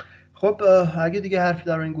آره. خب اگه دیگه حرفی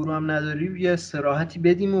در این گروه هم نداریم، یه استراحتی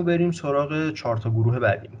بدیم و بریم سراغ 4 تا گروه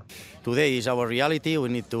بعدیم. Today is our reality. We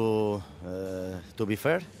need to be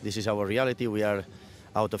fair. This is our reality. We are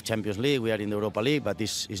out of Champions League. We are in the Europa League, but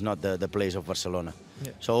this is not the place of Barcelona.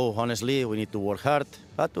 Yeah. So honestly, we need to work hard.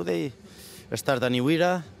 But today, start a new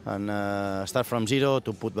era and start from zero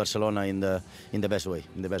to put Barcelona in the best way,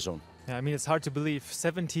 in the best zone. Yeah, I mean, it's hard to believe.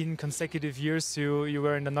 17 consecutive years you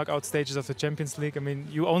were in the knockout stages of the Champions League. I mean,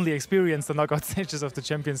 you only experienced the knockout stages of the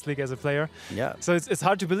Champions League as a player. Yeah. So it's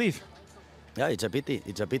hard to believe. Yeah, it's a pity.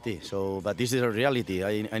 It's a pity. So, but this is a reality.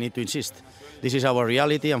 I need to insist. This is our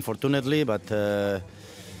reality, unfortunately. But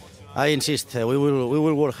I insist. We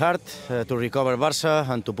will work hard to recover Barca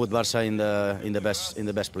and to put Barca in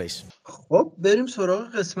the best place. خب بریم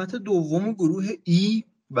سراغ قسمت دوم گروه ای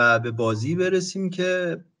و به بازی برسیم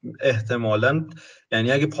که احتمالاً،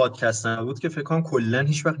 یعنی اگه پادکست نبود که فکر کنم کلا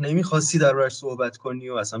هیچ وقت نمیخواستی در روش صحبت کنی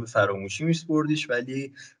و اصلا به فراموشی میسپردیش،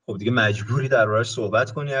 ولی خب دیگه مجبوری در روش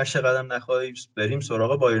صحبت کنی هر چقدر نخوای. بریم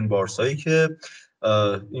سراغ بایرن بارسایی که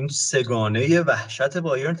این سگانه وحشت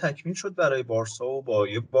بایرن تکمیل شد برای بارسا و با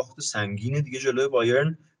یه باخت سنگین دیگه جلوی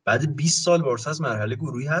بایرن بعد 20 سال بارسا از مرحله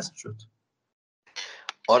گروهی حذف شد.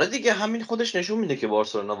 آره دیگه، همین خودش نشون میده که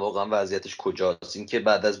بارسلونا واقعا وضعیتش کجاست. این که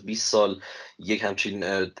بعد از 20 سال یک همچین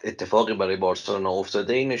اتفاقی برای بارسلونا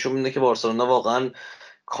افتاده، این نشون میده که بارسلونا واقعا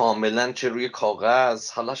کاملا، چه روی کاغذ،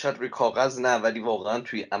 حالا شاید روی کاغذ نه، ولی واقعا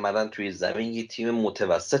توی عملا توی زمین یه تیم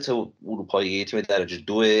متوسط اروپایی، یه تیم درجه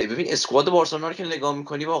 2. ببین اسکواد بارسلونا رو که نگاه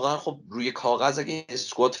میکنی واقعا خب روی کاغذ اگه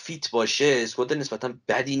اسکواد فیت باشه اسکواد نسبتا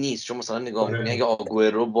بدی نیست. چون مثلا نگاه میکنی اگه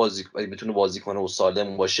آگوئرو بتونه بازی کنه و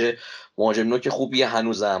سالم باشه، مهاجم نوک خوبیه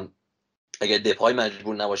هنوزم. اگر دپای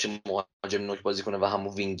مجبور نباشه مهاجم نوک بازی کنه و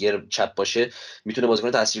همون وینگر چپ باشه، میتونه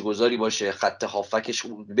بازیکن تاثیرگذاری باشه. خط هافکش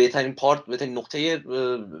بهترین نقطه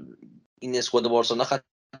این اسکواد بارسلونا خط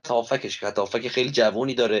هافک خیلی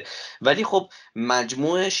جوونی داره. ولی خب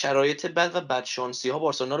مجموع شرایط بد و بدشانسی ها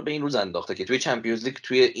بارسلونا رو به این روز انداخته که توی چمپیونز لیگ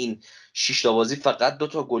توی این 6 تا بازی فقط 2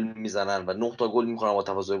 تا گل میزنن و 9 تا گل میکنن با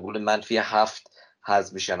تفاضل گل -7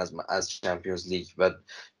 حذف میشن از چمپیونز لیگ. و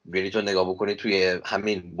یعنی تو نگاه بکنی توی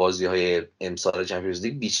همین بازی‌های امسال چمپیونز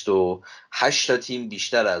لیگ 28 تا تیم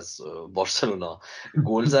بیشتر از بارسلونا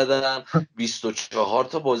گل زدن، 24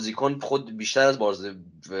 تا بازیکن خود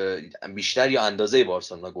بیشتر یا اندازه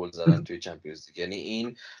بارسلونا گل زدن توی چمپیونز لیگ. یعنی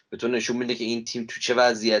این به تو نشون میده که این تیم تو چه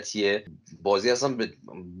وضعیتیه. بازی اصلا به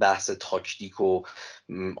بحث تاکتیک و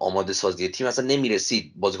آماده سازی تیم اصلا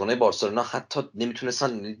نمیرسید. بازیکن‌های بارسلونا حتی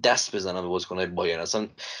نمیتونستن دست بزنن به بازیکن‌های بایرن، اصلا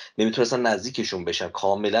نمیتونستن نزدیکشون بشن.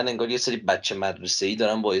 کاملا انگار یه سری بچه مدرسه‌ای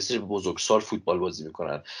دارن با یه سری بزرگسال فوتبال بازی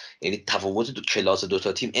میکنن. یعنی تفاوت کلاس 2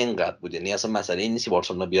 تا تیم انقدر بود. یعنی اصلا مسئله این نیست که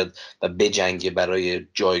بارسلونا بیاد و بجنگه برای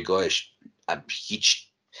جایگاهش، هیچ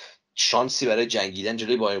شانسی برای جنگیدن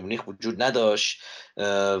جلوی بایر مونیخ وجود نداشت.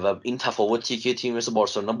 و این تفاوتی که تیم مثل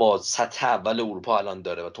بارسلونا با سطح اول اروپا الان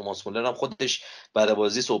داره، و توماس مولر هم خودش بعد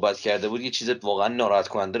بازی صحبت کرده بود، یه چیز واقعا ناراحت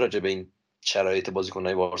کننده راجع به این شرایط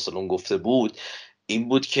بازیکن‌های بارسلون گفته بود، این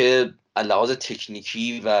بود که از لحاظ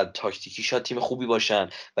تکنیکی و تاکتیکی شاید تیم خوبی باشن،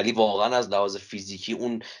 ولی واقعا از لحاظ فیزیکی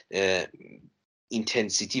اون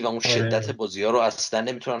اینتنسیتی و اون شدت بازی‌ها رو اصلا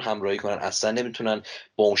نمیتونن همراهی کنن، اصلا نمیتونن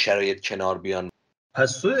با اون شرایط کنار بیان.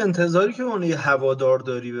 پس تو انتظاری که اون یه هوادار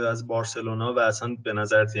داری از بارسلونا و اصلا به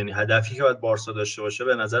نظرت یعنی هدفی که باید بارسا داشته باشه،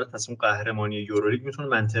 به نظرت پس اون قهرمانی یورولیگ میتونه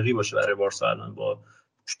منطقی باشه برای بارسا الان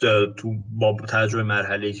با تجربه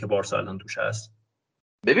مرحله‌ای که بارسا الان توش هست؟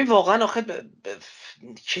 ببین واقعا آخه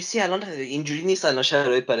کسی الان اینجوری نیست الان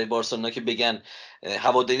شرایط برای بارسلونا که بگن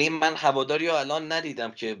هواداری. من هواداری رو الان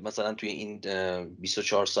ندیدم که مثلا توی این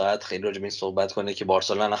 24 ساعت خیلی راجع به این صحبت کنه که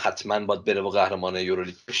بارسلونا حتما باید بره و قهرمان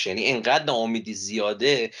یورولیگ بشه. یعنی اینقدر ناامیدی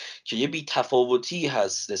زیاده که یه بی‌تفاوتی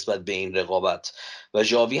هست نسبت به این رقابت و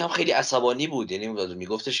ژاوی هم خیلی عصبانی بود. یعنی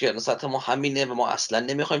میگفتش که سطح ما همینه و ما اصلا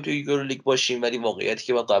نمیخوایم توی یورولیگ باشیم، ولی واقعیتی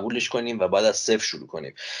که باید قبولش کنیم و بعد از صفر شروع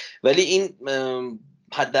کنیم. ولی این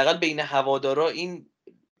حداقل بین هوادارا این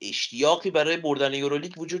اشتیاقی برای بردن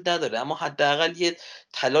یورولیگ وجود نداره، اما حداقل یه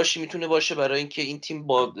تلاشی میتونه باشه برای اینکه این تیم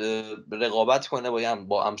با رقابت کنه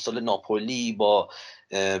با امثال ناپولی، با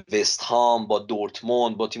وست هام، با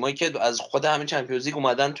دورتموند، با تیمایی که از خود همین چمپیونز لیگ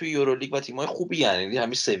اومدن توی یورولیگ و تیمای خوبی. یعنی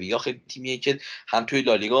همین سویا خیلی تیمیه که هم توی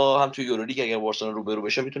لالیگا هم توی یورولیگ اگر بارسلونا روبرو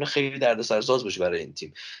بشه میتونه خیلی دردسرساز باشه برای این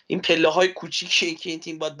تیم. این پله‌های کوچیکی که این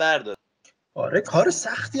تیم باید برداره. آره کار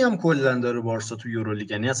سختی هم کلا داره بارسا تو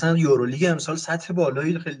یورولیگ. یعنی اصلا یورولیگ امسال سطح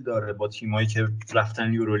بالایی خیلی داره با تیمایی که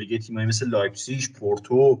رفتن یورولیگ، تیمایی مثل لایپزیگ،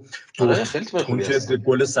 پورتو، دورتموند که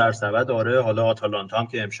گل سرسبد داره، حالا آتالانتا هم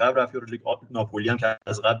که امشب رفت یورولیگ، ناپولی هم که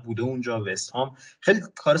از قبل بوده اونجا، وست هام. خیلی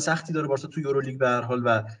کار سختی داره بارسا تو یورولیگ به هر حال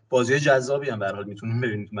و بازی جذابی هم به هر حال میتونیم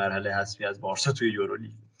ببینیم تو مرحله حذفی از بارسا توی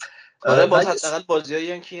یورولیگ. آره باز حداقل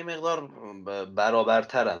بازیایی که یه مقدار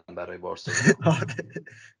برابرترن برای بارسلونا.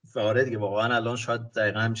 آره دیگه واقعا الان شاید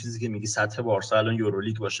دقیقاً هم چیزی که میگی سطح بارسا الان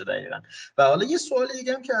یورولیگ باشه دقیقاً. و حالا یه سوال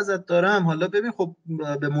دیگه هم که ازت دارم، حالا ببین خب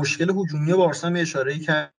به مشکل هجومی بارسا هم اشاره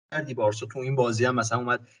کردی. بارسا تو این بازی هم مثلا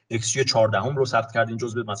اومد ایکس جی 14 رو ثبت کرد، این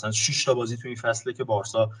جزو مثلا 6 تا بازی تو این فصله که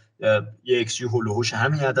بارسا یه ایکس جی هولوهوش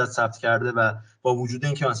همین عدد ثبت کرده و با وجود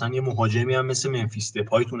اینکه مثلا یه مهاجمی هم مثل منفیس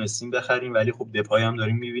دپای تونستیم بخریم، ولی خب دپای هم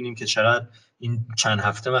داریم می‌بینیم که چقدر این چند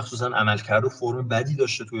هفته مخصوصا عملکرد و فرم بدی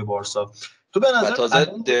داشته توی بارسا. تو به نظر تازه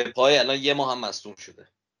دپای الان یه ماه هم مصدوم شده.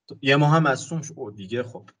 یه ماه هم مصدوم شد دیگه.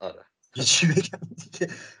 خب آره چی بگم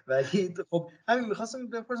دیگه. ولی خب همین می‌خواستم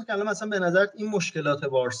بپرسم که الان مثلا به نظر این مشکلات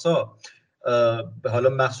بارسا به حالا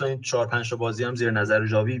مخصوصا این 4-5 تا بازی هم زیر نظر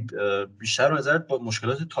ژاوی بیشتر نظرت با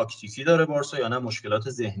مشکلات تاکتیکی داره بارسا یا نه مشکلات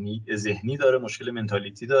ذهنی داره، مشکل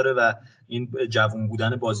منتالیتی داره و این جوون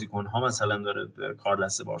بودن بازیکن‌ها مثلا داره کار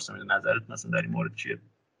دست بارسا؟ نظرت مثلا در این مورد چیه؟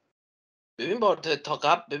 ببین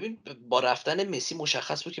ببین با رفتن مسی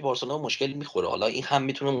مشخص بود که بارسلونا مشکل میخوره. حالا این هم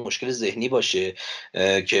میتونه مشکل ذهنی باشه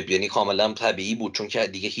که یعنی کاملا طبیعی بود، چون که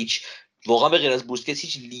دیگه هیچ واقعا به غیر از بوسکت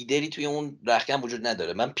هیچ لیدری توی اون رخکن وجود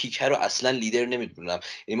نداره. من پیکه رو اصلا لیدر نمیدونم.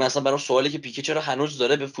 یعنی من اصلا برام سوالی که پیکه چرا هنوز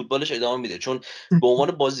داره به فوتبالش ادامه میده، چون به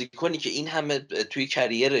عنوان بازیکنی که این همه توی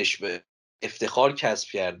کریرش به افتخار کسب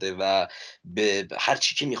کرده و به هر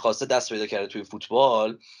چی که می‌خواسته دست پیدا کرده توی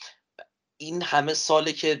فوتبال، این همه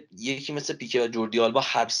ساله که یکی مثل پیکه و جوردی آلبا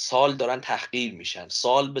هر سال دارن تحقیر میشن،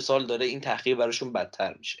 سال به سال داره این تحقیر براشون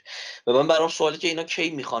بدتر میشه. و من برام سوالی که اینا کی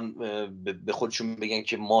میخوان به خودشون بگن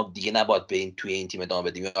که ما دیگه نباید به این توی این تیم ادامه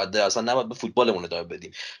بدیم یا اصلا نباید به فوتبالمون ادامه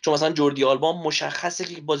بدیم. چون مثلا جوردی آلبا مشخصه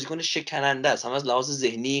که بازیکن شکننده است، هم از لحاظ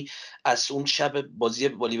ذهنی از اون شب بازی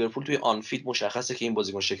با لیورپول توی آنفیلد مشخصه که این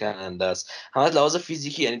بازیکن شکننده است، هم از لحاظ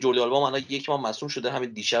فیزیکی. یعنی جوردی آلبا الان یک ماه مصدوم شده،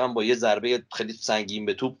 همین دیشبم با یه ضربه خیلی سنگین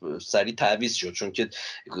به توپ سریع تعویض شد چون که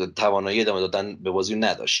توانایی ادامه دادن به بازی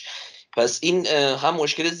نداشت. پس این هم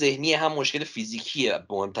مشکل ذهنی هم مشکل فیزیکیه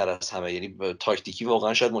مهمتر از همه. یعنی تاکتیکی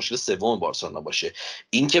واقعا شاید مشکل سوم بارسلونا باشه.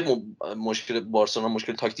 این که مشکل بارسلونا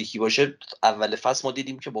مشکل تاکتیکی باشه، اول فصل ما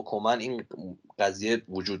دیدیم که با کومن این قضیه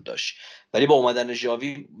وجود داشت، ولی با اومدن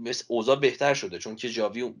ژاوی اوضاع بهتر شده، چون که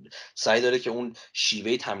ژاوی سعی داره که اون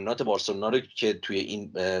شیوه تمرینات بارسلونا رو که توی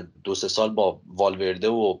این 2-3 سال با والورده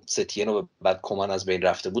و ستین و بعد کومن از بین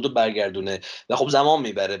رفته بود و برگردونه و خب زمان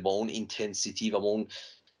میبره با اون اینتنسیتی و با اون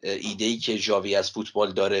ایده‌ای که ژاوی از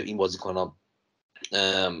فوتبال داره این بازیکن‌ها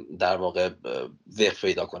در واقع وقف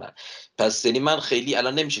پیدا کنن. پس یعنی من خیلی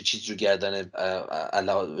الان نمیشه چیز رو گردن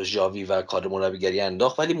ژاوی و کار مربیگری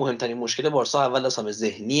انداخت، ولی مهمترین مشکل بارسا اول از همه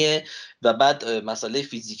ذهنیه و بعد مسئله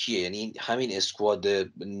فیزیکیه. یعنی همین اسکواد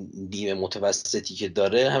نیمه متوسطی که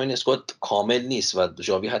داره، همین اسکواد کامل نیست و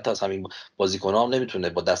ژاوی حتی از همین بازیکن‌ها هم نمیتونه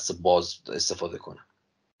با دست باز استفاده کنه.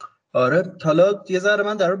 آره حالا یه ذره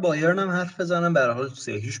من در بایرن هم حرف بزنم. به هر حال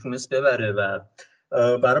 3-0 تونست ببره و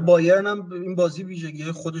برای بایرن هم این بازی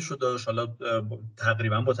ویژگی خودش رو داشت. حالا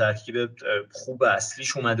تقریبا با ترکیب خوب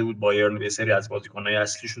اصلیش اومده بود بایرن، یه سری از بازیکن‌های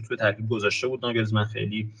اصلیش رو توی ترکیب گذاشته بود. ناگلزمن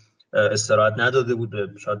خیلی استراحت نداده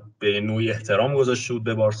بود، شاید به نوعی احترام گذاشته بود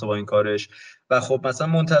به بارسا با این کارش. و خب مثلا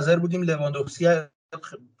منتظر بودیم لواندوفسکی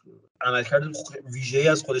عملکرد ویژه‌ای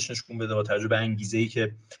از خودش نشون بده با توجه به انگیزه‌ای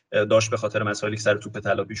که داشت به خاطر مسائلی که سر توپ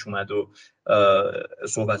طلا پیش اومد و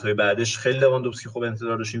صحبت‌های بعدش. خیلی لواندوفسکی خب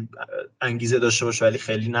انتظار داشتیم انگیزه داشته باشه، ولی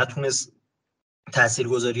خیلی نتونست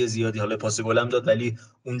تاثیرگذاری زیادی، حالا پاس گل هم داد ولی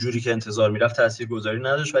اونجوری که انتظار میرفت تاثیرگذاری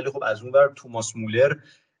نداشت. ولی خب از اون ور توماس مولر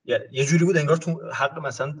یه جوری بود انگار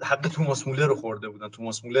حق توماس مولر رو خورده بودن.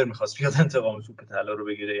 توماس مولر می‌خواست بیاد انتقام توپ طلا رو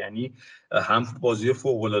بگیره، یعنی هم بازی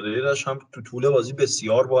فوق‌العاده‌ای داشت، هم تو طول بازی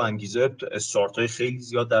بسیار با انگیزه، استارت‌های خیلی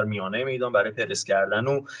زیاد در میانه میدان برای پرس کردن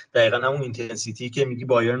و دقیقاً همون اینتنسیتی که میگی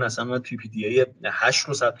بایرن اصلا اومد پی پی دی ای 8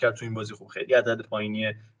 رو ثبت کرد تو این بازی. خب خیلی عدد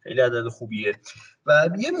پایینیه، خیلی عدد خوبیه. و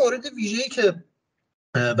یه مورد ویژه‌ای که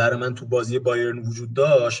برای من تو بازی بایرن وجود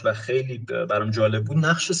داشت و خیلی برام جالب بود،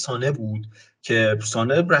 نقش سانه بود که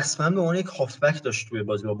سانه رسما به عنوان یک هافبک داشت توی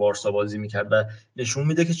بازی با بارسا بازی میکرد و نشون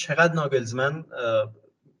میده که چقدر ناگلزمن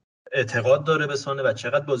اعتقاد داره به سانه و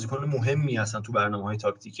چقدر بازیکن مهمی هستن تو برنامه‌های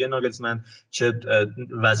تاکتیکی ناگلزمن، چه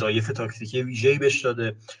وظایف تاکتیکی ویژه‌ای بهش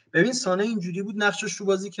داده. ببین سانه اینجوری بود نقشش تو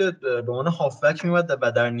بازی که به عنوان هافبک میومد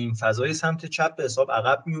و در نیم فضای سمت چپ به حساب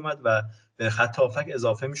عقب میومد و به خط هافک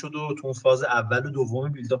اضافه میشد و تو فاز اول و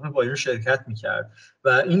دوم بیلداپ بایرن شرکت میکرد و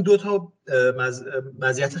این دو تا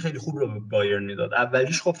مزیت خیلی خوب رو به بایرن میداد.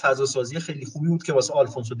 اولیش خب فضا سازی خیلی خوبی بود که واسه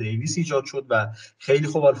آلفونسو دیویس ایجاد شد و خیلی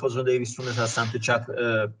خوب آلفونسو دیویس تونست از سمت چپ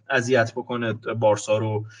اذیت بکنه بارسا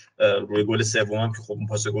رو. روی گل سوم هم که خب اون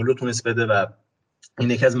پاس گل رو تونست بده و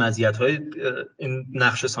این یکی از مزیت‌های این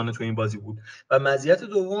نقش سانه تو این بازی بود. و مزیت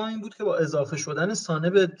دوم این بود که با اضافه شدن سانه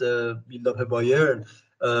به بیلداپ بایرن،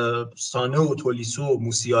 سانه و تولیسو و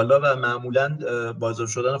موسیالا و معمولاً با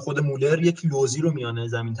اضافه شدن خود مولر یک لوزی رو میانه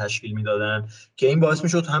زمین تشکیل میدادن که این باعث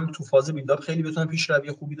میشد هم تو فاز بیلداپ خیلی بتونن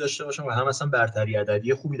پیشروی خوبی داشته باشن و هم اصلا برتری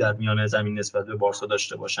عددی خوبی در میانه زمین نسبت به بارسا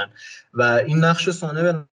داشته باشن. و این نقش سانه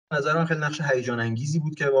به نظر من خیلی نقش هیجان انگیزی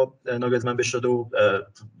بود که با ناگلزمن بهش داده و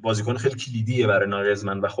بازیکن خیلی کلیدیه برای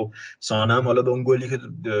ناگلزمن. و خب سانه هم حالا به اون گلی که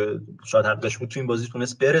شاید حقش بود تو این بازی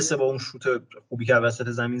تونست برسه با اون شوت خوبی که وسط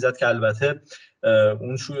زمین زد که البته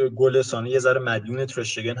اون گل سانه یه ذره مدیون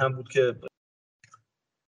ترشتگن هم بود که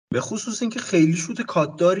به خصوص اینکه خیلی شوت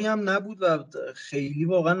کاتداری هم نبود و خیلی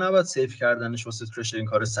واقعا نباید سیو کردنش واسه ترشتگن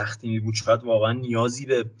کار سختی می بود. شاید واقعا نیازی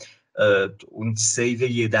به اون سیو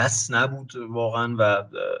یه دست نبود واقعا و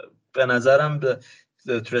به نظرم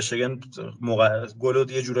ترشتگن گل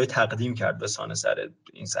رو یه جورایی تقدیم کرد به سانه سر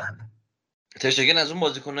این صحنه. ترشتگن از اون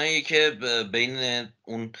بازیکنایی که بین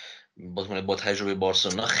اون بازیکن با تجربه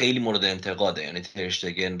بارسلونا خیلی مورد انتقاده، یعنی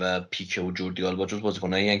ترشتگن و پیکه و جوردی آلبا جز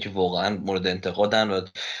بازیکنایی هستن که واقعا مورد انتقادن و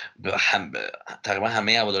تقریبا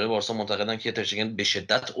همه هوادارهای بارسا معتقدن که ترشتگن به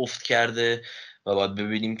شدت افت کرده و باید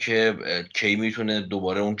ببینیم که کی میتونه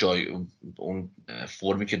دوباره اون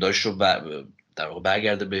فرمی که داشت رو در واقع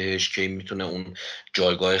برگرده بهش، کی میتونه اون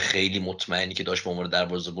جایگاه خیلی مطمئنی که داشت به عنوان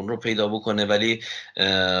دروازه‌بان رو پیدا بکنه. ولی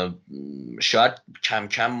شاید کم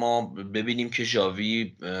کم ما ببینیم که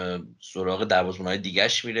ژاوی سراغ دروازه‌بان‌های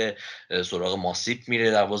دیگه‌اش میره، سراغ ماسیپ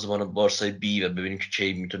میره دروازه‌بان بارسای بی و ببینیم که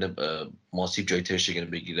کی میتونه ماسیپ جای ترشتگن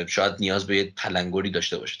بگیره. شاید نیاز به یه تلنگری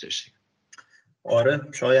داشته باشه ترشتگن. آره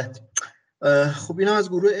شاید. خب اینم از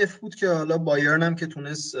گروه اف بود که حالا بایرن هم که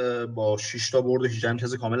تونست با 6 تا برد و 18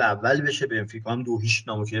 امتیاز کامل اول بشه، بنفیکا هم 2-0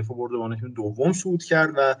 ناموکیف برد و وانتون دوم صعود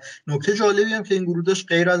کرد. و نکته جالبی هم که این گروه داشت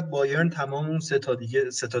غیر از بایرن تمام اون سه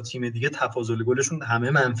تا تیم دیگه تفاضل گلشون همه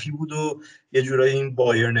منفی بود و یه جورایی این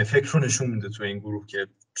بایرن افکت رو نشون میده تو این گروه که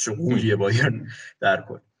شغولیه بایرن در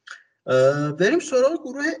کل. بریم سراغ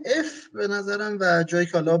گروه F به نظرم و جایی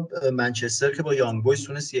که حالا منچستر که با یانگ بویز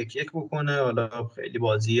تونست 1-1 بکنه. حالا خیلی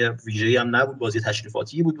بازی ویژه‌ای هم نبود، بازی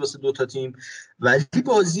تشریفاتی بود واسه دو تا تیم، ولی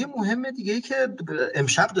بازی مهم دیگه ای که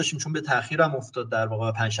امشب داشتیم چون به تأخیر هم افتاد، در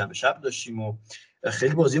واقع پنجشنبه شب داشتیم و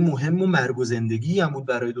خیلی بازی مهم و مرگ و زندگی هم بود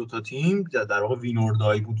برای دو تا تیم، در واقع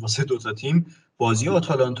وینوردای بود واسه دو تا تیم. بازی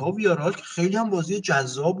آتالانتا و ویارال که خیلی هم بازی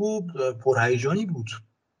جذاب و پرهیجانی بود.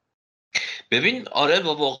 ببین آره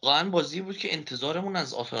واقعا بازی بود که انتظارمون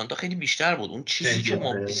از آتالانتا خیلی بیشتر بود. اون چیزی که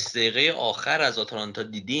ما 20 دقیقه آخر از آتالانتا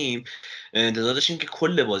دیدیم انتظار داشتیم که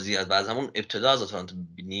کل بازی از همون ابتدا از آتالانتا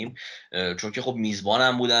ببینیم، چون که خب میزبان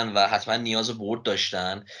هم بودن و حتما نیاز برد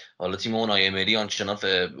داشتن. حالا تیم اون آیمری آنچنان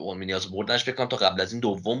نیاز برد داشت، فکر کنم تا قبل از این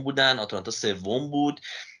دوم بودن، آتالانتا سوم بود.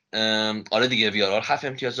 آره دیگه ویارال 7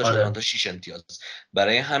 امتیاز داشت، آتالانتا 6 امتیاز.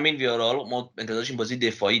 برای همین ویارال ما انتظار داشتیم بازی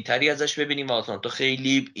دفاعی تری ازش ببینیم و آتالانتا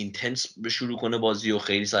خیلی اینتنس به شروع کنه بازی و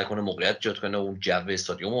خیلی سعی کنه موقعیت ایجاد کنه و اون جو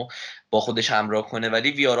استادیوم رو با خودش همراه کنه.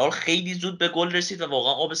 ولی ویارال خیلی زود به گل رسید و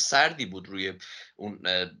واقعا آب سردی بود روی اون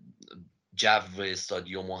جو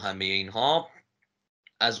استادیوم و همه اینها.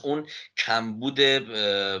 از اون کمبود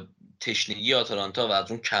تشنگی آتالانتا و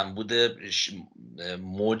از اون کمبود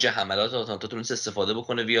موج حملات آتالانتا تونست استفاده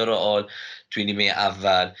بکنه ویارال توی نیمه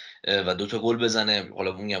اول و 2 تا گل بزنه.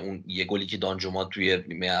 حالا اون یه گلی که دانجوما توی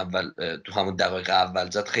نیمه اول تو همون دقایق اول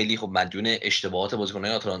زد خیلی خب مدیون اشتباهات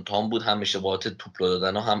بازیکن‌های آتالانتا هم بود، هم اشتباهات توپ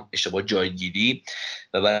دادن و هم اشتباه جایگیری،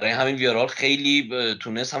 و برای همین ویارال خیلی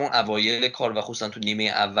تونست همون اوایل کار و خصوصا تو نیمه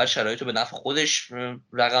اول شرایطو به نفع خودش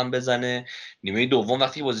رقم بزنه. نیمه دوم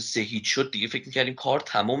وقتی بازی 3-0 شد دیگه فکر می‌کردیم کار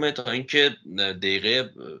تمومه، تا اینکه دقیقه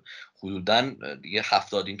حدوداً دیگه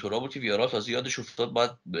 70 اینطورا بود که ویارال تازه یادش افتاد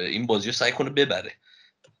باید این بازی رو سعی کنه ببره.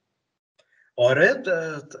 آره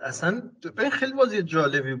اصلا خیلی بازی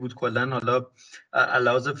جالبی بود کلا. حالا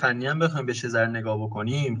علاوه فنی هم بخوایم به چه ذره نگاه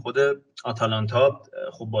بکنیم، خود آتالانتا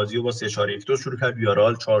خب بازی رو با 3-4-1-2 شروع کرد،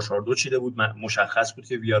 ویارال 4-4-2 چیده بود. مشخص بود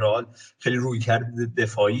که ویارال خیلی رویکرد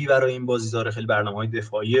دفاعی برای این بازی داره، خیلی برنامه‌های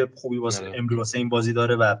دفاعی خوبی واسه این بازی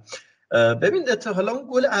داره. و ببین حالا اون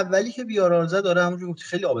گل اولی که ویارال زد داره همونجوری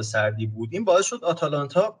خیلی آب سردی بود. این باعث شد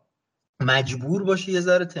آتالانتا مجبور باشه یه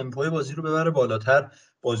ذره تمپوی بازی رو ببره بالاتر،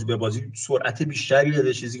 بازی به بازی سرعت بیشتری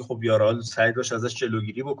بده، چیزی که خب ویارال سعی داشت ازش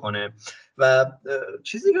جلوگیری بکنه. و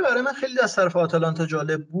چیزی که برای من خیلی از طرف آتالانتا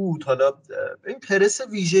جالب بود، حالا این پرس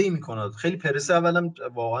ویژه‌ای میکنه، خیلی پرس اولا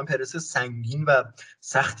واقعا پرس سنگین و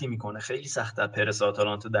سختی میکنه، خیلی سخته پرس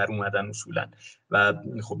آتالانتا در اومدن اصولا. و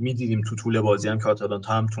خب میدیدیم تو طول بازی هم که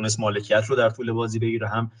آتالانتا هم تونست مالکیت رو در طول بازی بگیره،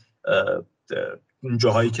 هم اون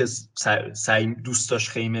جاهایی که سعی دوست داشت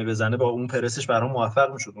خیمه بزنه با اون پرسش برام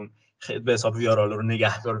موفق میشد اون به حساب ویارال رو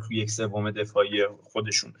نگه داره توی 1/3 دفاعی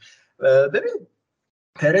خودشون. ببین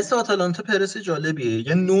پرس آتالانتا پرس جالبیه،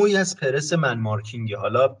 یه نوعی از پرس من مارکینگه.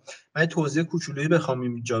 حالا من توضیح کوچولویی بخوام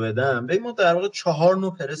اینجا بدم، ببین ما در واقع 4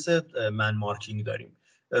 نوع پرس من مارکینگ داریم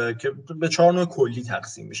که به 4 نوع کلی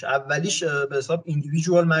تقسیم میشه. اولیش به حساب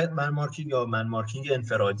ایندیویدوال من مارکینگ یا من مارکینگ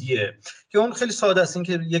انفرادیه که اون خیلی ساده است، این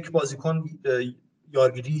که یک بازیکن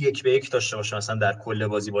یارگیری 1-به-1 داشته باشه مثلا در کل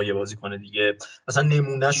بازی با یه بازیکن دیگه. مثلا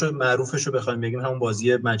نمونهشو معروفشو بخوایم بگیم همون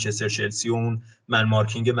بازی منچستر چلسی، اون من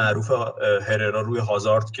مارکینگ معروف هررا روی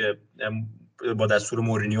هازارد که با دستور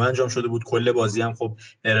مورینیو انجام شده بود. کل بازی هم خب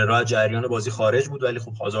هررا از جریان بازی خارج بود، ولی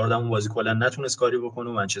خب هازارد هم اون بازی کلا نتونست کاری بکنه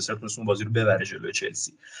و منچستر تونست اون بازی رو ببره جلوی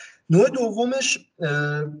چلسی. نوع دومش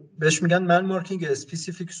بهش میگن من مارکینگ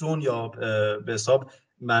اسپسیفیک زون، یا به حساب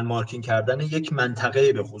من مارکینگ کردن یک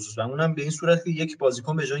منطقه به خصوص، و اونم به این صورت که یک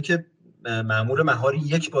بازیکن به جای اینکه مأمور مهار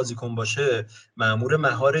یک بازیکن باشه، مأمور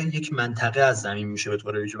مهار یک منطقه از زمین میشه به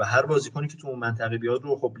طور ویژه، و هر بازیکنی که تو اون منطقه بیاد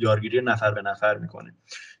رو خب یارگیری نفر به نفر میکنه.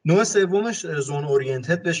 نوع سومش زون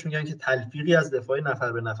اورینتد بهش میگن که تلفیقی از دفاع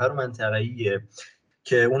نفر به نفر و منطقه‌ایه،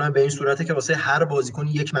 که اونم به این صورته که واسه هر بازیکن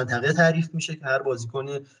یک منطقه تعریف میشه که هر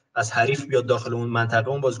بازیکنی از حریف بیاد داخل اون منطقه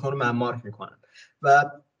اون بازیکن رو من مارک میکنن.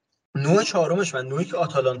 و نوع چهارمش و نوعی که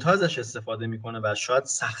آتالانتا ازش استفاده میکنه و شاید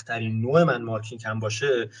سخت‌ترین نوع من مارکینگ هم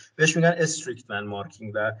باشه، بهش میگن استریکت من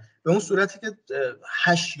مارکینگ، و به اون صورتی که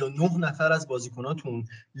 8 یا 9 نفر از بازیکناتون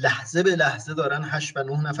لحظه به لحظه دارن 8 و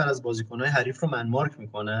 9 نفر از بازیکن‌های حریف رو من مارک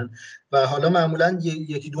میکنن، و حالا معمولا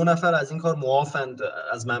یکی دو نفر از این کار معافند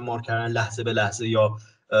از من مارک کردن لحظه به لحظه، یا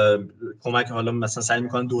کمک حالا مثلا سعی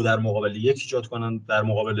میکنن 2 در مقابل 1 ایجاد کنن در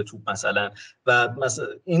مقابل توپ مثلا. و مثلا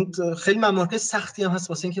این خیلی ممارکه سختی هم هست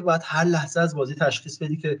واسه اینکه باید هر لحظه از بازی تشخیص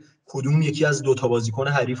بدی که کدوم یکی از 2 تا بازیکن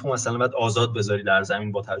حریف رو مثلا باید آزاد بذاری در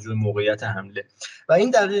زمین با توجه به موقعیت حمله. و این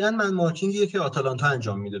دقیقاً من مارکینگیه که آتالانتا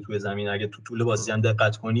انجام میده توی زمین. اگه تو طول بازی هم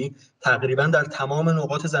دقت کنی تقریبا در تمام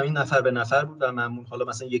نقاط زمین نفر به نفر بود و معمول حالا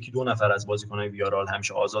مثلا 1-2 نفر از بازیکن‌های ویارال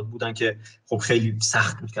همیشه آزاد بودن که خب خیلی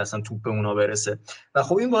سخت بود که اصلا توپ به اونا برسه. و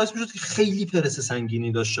خب این باعث میشد که خیلی پرس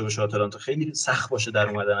سنگینی داشته باشه آتالانتا، خیلی سخت باشه در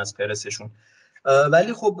اومدن از پرسشون.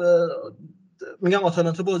 ولی خب میگم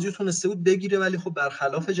آتالانتا بازی رو تونسته بود بگیره، ولی خب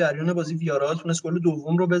برخلاف جریان بازی ویارال تونست گل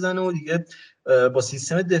دوم رو بزنه و دیگه با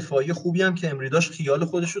سیستم دفاعی خوبی هم که امری داشت خیال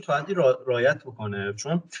خودش رو تا حدی رعایت بکنه.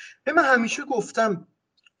 چون من همیشه گفتم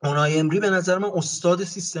اونای امری به نظر من استاد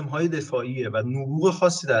سیستم‌های دفاعیه و نبوغ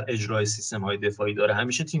خاصی در اجرای سیستم‌های دفاعی داره.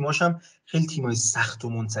 همیشه تیماش هم خیلی تیمای سخت و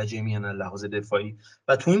منسجمی ان لحاظ دفاعی،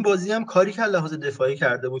 و تو این بازی هم کاری که لحاظ دفاعی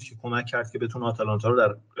کرده بود که کمک کرد که بتونه آتالانتا رو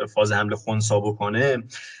در فاز حمله خنثی بکنه.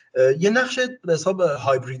 یه نقش به حساب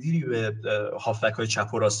هایبریدی به هافبک‌های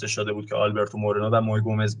چپ و راستش داده بود که آلبرتو مورنو و موی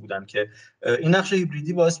گومز بودن، که این نقش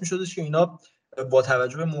هیبریدی باعث می‌شد که اینا با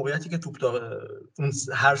توجه به موقعیتی که توپ اون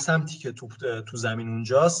هر سمتی که توپ تو زمین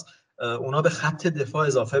اونجاست اونا به خط دفاع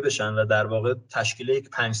اضافه بشن و در واقع تشکیل یک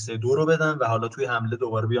 5-3-2 رو بدن و حالا توی حمله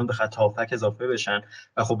دوباره بیان به خط هافک اضافه بشن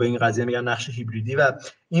و خب به این قضیه میگن نقش هیبریدی و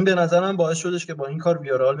این به نظر من باعث شدش که با این کار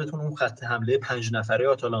ویارال بتونه اون خط حمله 5 نفره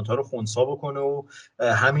آتالانتا رو خنثی بکنه و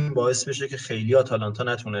همین باعث بشه که خیلی آتالانتا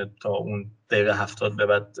نتونه تا اون دقیقه 70 به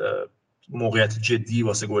بعد موقعیت جدی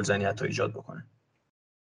واسه گلزنی حتی ایجاد بکنه.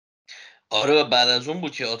 آره بعد از اون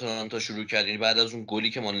بود که آتالانتا شروع کرد، یعنی بعد از اون گلی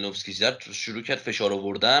که مالینوفسکی زد شروع کرد فشار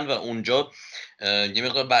آوردن و اونجا یه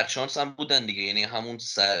مقدار بدشانس هم بودن دیگه، یعنی همون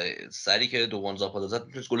سری که دوان زاپاتا زد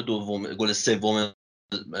میتونست گل سوم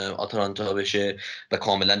آتالانتا بشه و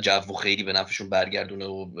کاملا جو خیلی به نفعشون برگردونه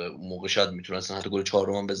و موقع شاید میتونستن حتی گل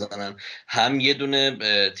چهارم بزنن. هم یه دونه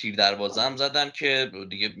تیر دروازه هم زدن که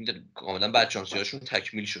دیگه کاملا بدشانسی‌هاشون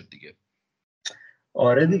تکمیل شد دیگه.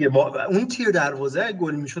 آره دیگه اون تیر دروازه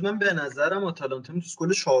گل میشد من به نظرم آتالانتا میتونست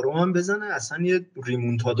گل چهارم هم بزنه، اصلا یه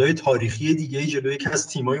ریمونتادای تاریخی دیگه جلوی یکی از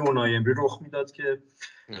تیمای اونای امری رخ میداد که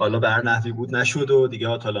حالا به هر نحوی بود نشد و دیگه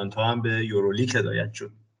آتالانتا هم به یورولیگ هدایت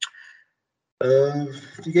شد.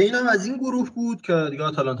 دیگه اینم از این گروه بود که دیگه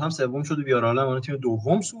آتالانتا هم سوم شد و ویارال هم تیم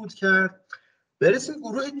دوم صعود کرد. برسیم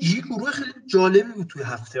گروه جی. گروه خیلی جالبی بود توی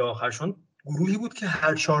هفته آخر، چون گروهی بود که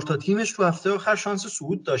هر 4 تا تیمش تو هفته آخر شانس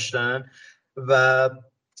صعود داشتن و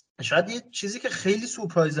شاید یه چیزی که خیلی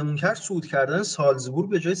سورپرایزمون کرد صعود کردن سالزبورگ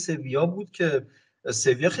به جای سویا بود که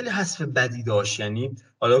سویا خیلی حذف بدی داشت، یعنی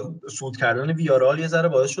حالا صعود کردن ویارال یه ذره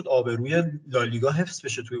باعث شد آبروی لالیگا حفظ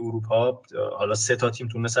بشه توی اروپا. حالا 3 تا تیم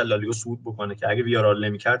تونست لالیگا صعود بکنه که اگه ویارال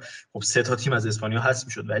نمی‌کرد خب 3 تا تیم از اسپانیا حذف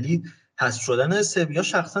می‌شد، ولی حذف شدن سویا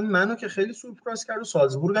شخصا منو که خیلی سورپرایز کرد و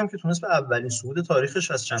سالزبورگ هم که تونست به اولین صعود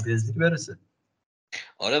تاریخش از چمپیونز لیگ برسه.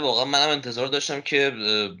 آره واقعا منم انتظار داشتم که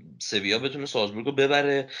سویا بتونه سالزبورگ رو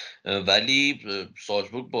ببره، ولی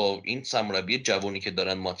سالزبورگ با این سرمربی جوانی که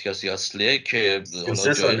دارن ماتیاس یاسله که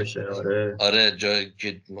حالا سالشه آره جای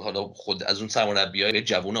که حالا خود از اون سرمربیای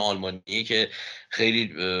جوان آلمانی که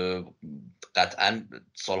خیلی قطعا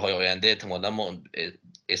سالهای آینده احتمالاً ما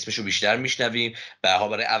اسمشو بیشتر میشنویم. به هر حال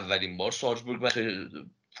برای اولین بار سالزبورگ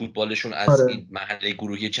فوتبالشون از این مرحله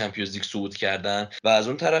گروهی چمپیونز لیگ صعود کردن و از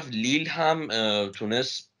اون طرف لیل هم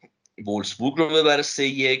تونست وولفسبورگ رو ببره 3-1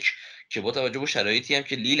 که با توجه به شرایطی هم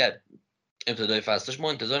که لیل ابتدای فصلش ما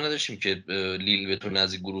انتظار نداشتیم که لیل بتونه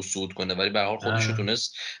از این گروه صعود کنه، ولی به هر حال خودش رو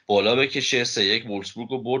تونست بالا بکشه. 3-1 وولفسبورگ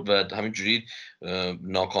رو برد و همینجوری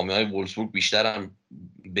ناکامی‌های وولفسبورگ بیشتر هم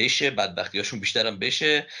بشه، بدبختی‌هاشون بیشتر هم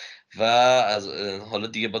بشه و از حالا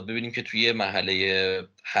دیگه باید ببینیم که توی مرحله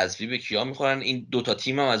حذفی به کیا میخورن. این دوتا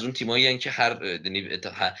تیم هم از اون تیمایی هستن که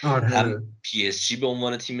هم پی اس جی به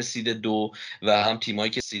عنوان تیم سید 2 و هم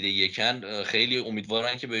تیمایی که سید 1 خیلی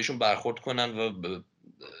امیدوارن که بهشون برخورد کنن و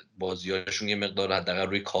بازیاشون یه مقدار حداقل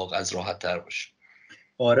روی کاغذ راحت تر باشه.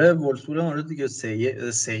 آره وولفسبورگ آره دیگه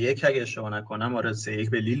 3-1 اگه اشتباه نکنم، آره 3-1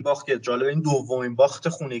 به لیل باخت که جالب این دومین باخت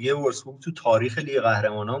خونگی وولفسبورگ تو تاریخ لیگ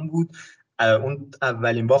قهرمانان بود. اون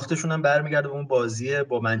اولین باختشون هم برمیگرده به اون بازی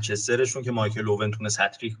با منچسترشون که مایکل اوون تونست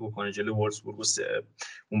هتریک بکنه جلوی وولفسبورگ و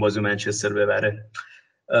اون بازی منچستر ببره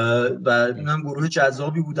و اونم گروه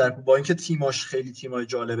جذابی بود با اینکه تیماش خیلی تیمای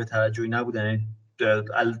جالب توجهی نبودن،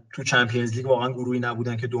 تو چمپیونز لیگ واقعا گروهی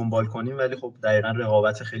نبودن که دنبال کنیم، ولی خب دقیقاً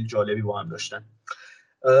رقابت خیلی جالبی با هم داشتن.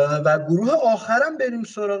 و گروه آخرم بریم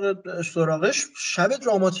سراغش شب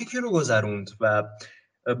دراماتیکی رو گذروند و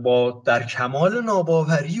با در کمال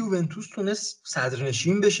ناباوری یوونتوس تونست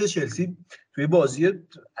صدرنشین بشه. چلسی توی بازی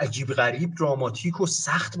عجیب غریب دراماتیک و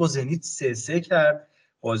سخت با زنیت 3-3 کرد،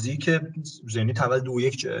 بازی که زنیت اول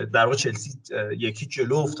 2-1 در واقع چلسی 1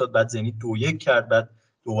 جلو افتاد، بعد زنیت 2-1 کرد، بعد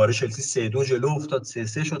دوباره چلسی 3-2 جلو افتاد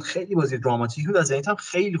 3-3 شد. خیلی بازی دراماتیک بود و زنیت هم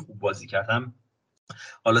خیلی خوب بازی کرد، هم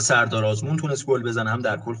حالا سردار آزمون تونست گل بزنه، هم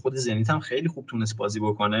در کل خود زنیت هم خیلی خوب تونست بازی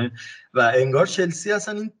بکنه و انگار چلسی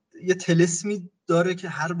اصلا این یه طلسمی داره که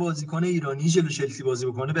هر بازیکن ایرانی جلو چلسی بازی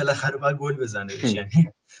بکنه بالاخره باید گل بزنه. یعنی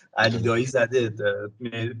علی دایی زده،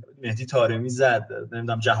 مهدی طارمی زد،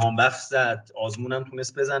 نمیدونم جهانبخش زد، آزمون هم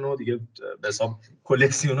تونست بزنه و دیگه به حساب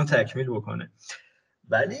کلکسیون رو تکمیل بکنه.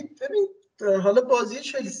 ولی ببین حالا بازی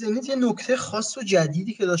چلسی زنیت یه نکته خاص و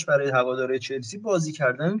جدیدی که داشت برای هواداره چلسی بازی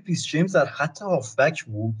کردن ریس جیمز در خط هافبک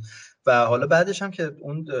بود و حالا بعدش هم که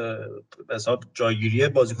اون به حساب جایگیری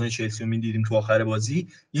بازیکن چلسی رو می‌دیدیم تو آخر بازی،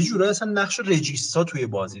 یه جورایی اصلا نقش رجیستا توی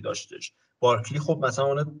بازی داشتش. بارکلی خب مثلا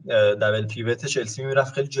اون دبل پیوت چلسی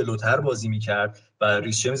میرفت خیلی جلوتر بازی میکرد و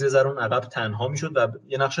ریس جیمز یه ذره اون عقب تنها میشد و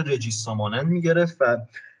یه نقش رجیستا مانند میگرفت و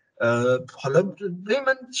حالا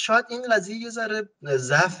من شاید این قضیه یه ذره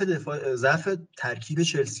ضعف ترکیب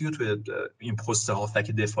چلسی رو توی این پست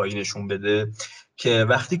هافبک دفاعی نشون بده که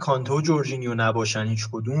وقتی کانته و جورجینیو نباشن هیچ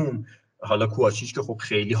کدوم، حالا کوواچیچ که خب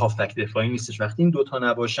خیلی هافبک دفاعی نیستش، وقتی این دوتا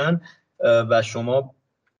نباشن و شما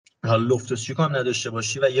حالا لوفتوس-چیک هم نداشته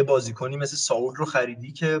باشی و یه بازیکنی مثل ساول رو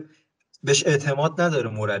خریدی که بهش اعتماد نداره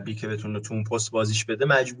مربی که بتونه تو اون پست بازیش بده،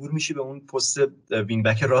 مجبور میشی به اون پست وینگ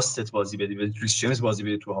بک راستت بازی بدی، به ریس جیمز بازی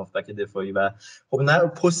بدی تو هافبک دفاعی و خب نه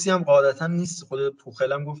پستی هم قاعدتا نیست. خود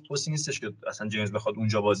توخل هم گفت پستی نیستش که اصلا جیمز بخواد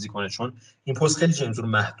اونجا بازی کنه، چون این پست خیلی جیمز رو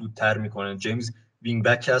محدودتر میکنه. جیمز وینگ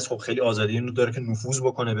بک هست، خب خیلی آزادی اینو داره که نفوذ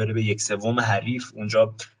بکنه، بره به یک سوم حریف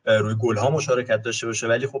اونجا روی گل ها مشارکت داشته باشه،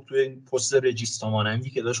 ولی خب توی این پست رجیستا مانندی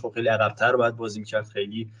که داشت خب خیلی عقب‌تر باید بازی میکرد،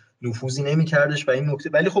 خیلی نفوذی نمیکردش و این نکته،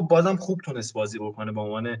 ولی خب بازم خوب تونست بازی بکنه به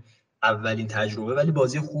عنوان اولین تجربه، ولی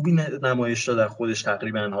بازی خوبی نمایش داد از خودش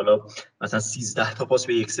تقریبا. حالا مثلا 13 تا پاس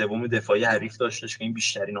به یک سوم دفاعی حریف داشتش که این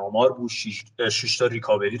بیشترین آمار بود، 6 تا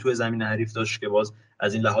ریکاوری توی زمین حریف داشت که باز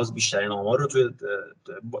از این لحاظ بیشترین آمار رو توی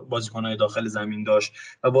بازیکن‌های داخل زمین داشت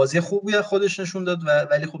و بازی خوبی از خودش نشون داد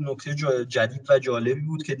ولی خب نکته جدید و جالبی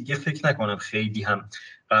بود که دیگه فکر نکنم خیلی هم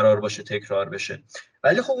قرار باشه تکرار بشه.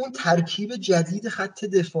 ولی خب اون ترکیب جدید خط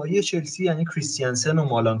دفاعی چلسی، یعنی کریستیانسن و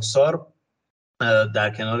مالانگسار در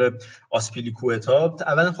کنار آسپیلیکوئتا،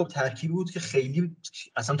 اولا خب ترکیبی بود که خیلی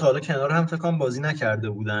اصلا تا حالا کنار هم فکر کنم بازی نکرده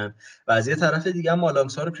بودن و از یه طرف دیگه هم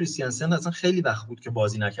مالانگسار و کریستیانسن اصلا خیلی وقت بود که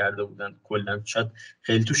بازی نکرده بودن، کلا شاید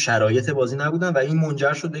خیلی تو شرایط بازی نبودن و این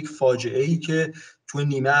منجر شد به یک فاجعه ای که توی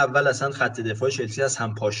نیمه اول اصلا خط دفاع چلسی از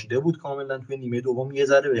هم پاشیده بود کاملا، توی نیمه دوم یه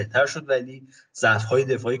ذره بهتر شد ولی ضعف‌های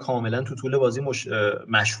دفاعی کاملا تو طول بازی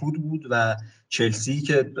مشهود بود و چلسی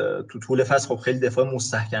که تو طول فصل خب خیلی دفاع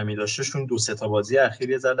مستحکمی داشته، چون 2-3 تا بازی اخیر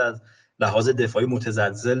یه ذره از لحاظ دفاعی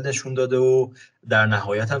متزلزل نشون داده و در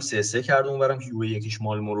نهایت هم 3-3 کرد. اونورم که یو یکیش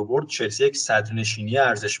مالمو رو برد، چلسی یک صدرنشینی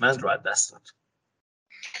ارزشمند رو از دست داد.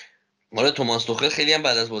 مال توماس توخل خیلی هم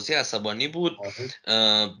بعد از بازی عصبانی بود.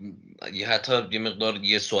 حتی یه مقدار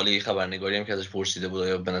یه سوالی خبرنگاری هم که ازش پرسیده بود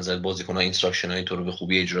یا به نظر بازیکن‌ها اینستراکشن های تو رو به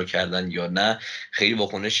خوبی اجرا کردن یا نه، خیلی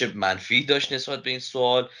واکنش منفی داشت نسبت به این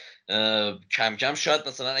سوال. کم کم شاید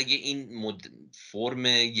مثلا اگه این فرم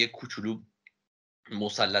یه کوچولو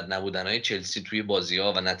مسلط نبودنهای چلسی توی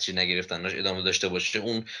بازی‌ها و نتیجه نگرفتناش ادامه داشته باشه،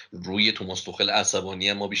 اون روی توماس توخل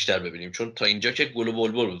عصبانی ما بیشتر ببینیم، چون تا اینجا که گل و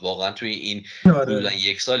بلبل بود واقعا توی این حدوداً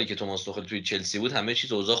یک سالی که توماس توخل توی چلسی بود همه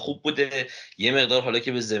چیز اوضاع خوب بوده. یه مقدار حالا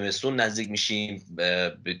که به زمستون نزدیک میشیم،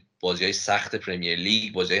 به بازی‌های سخت پرمیر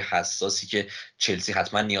لیگ، بازی‌های حساسی که چلسی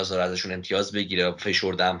حتما نیاز داره ازشون امتیاز بگیره و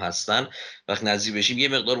فشرده هم هستن، وقتی نزدیک بشیم یه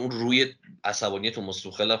مقدار اون روی عصبانی توماس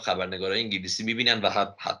توخل خبرنگارای انگلیسی می‌بینن و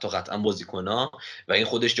حتی قطعا بازیکن‌ها، و این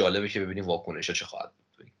خودش جالبه که ببینیم واکنش‌ها چه خواهد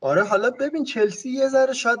بود. آره حالا ببین چلسی یه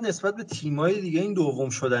ذره شاید نسبت به تیم‌های دیگه این دوم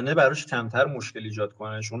شدنه براش کمتر مشکل ایجاد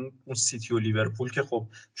کنه، چون اون سیتی و لیورپول که خب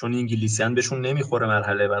چون انگلیسیان بهشون نمیخوره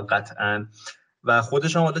مرحله بعد قطعاً، و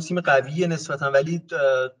خودش هم حالا تیم قویه نسبتاً، ولی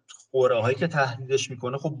قرعه هایی که تهدیدش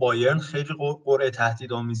میکنه خب بایرن خیلی قرعه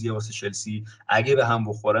تهدیدآمیزیه واسه چلسی، اگه به هم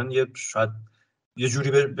بخورن شاید یه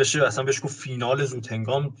جوری بشه اصلا بهش گفت فینال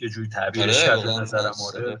زودهنگام، یه جوری تعبیرش کرد به نظرم.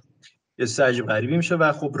 آره یه چیز عجیب غریبی میشه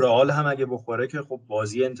و خب رئال هم اگه بخوره که خب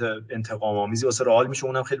بازی انتقام آمیزی واسه رئال میشه،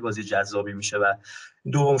 اونم خیلی بازی جذابی میشه و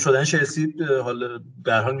دوم شدن چلسی حالا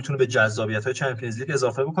به هر حال میتونه به جذابیت‌های چمپیونز لیگ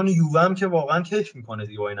اضافه بکنه. یووه هم که واقعا کیف میکنه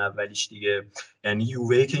دیگه با این اولیش دیگه، یعنی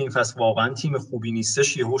یووه که این فصل واقعا تیم خوبی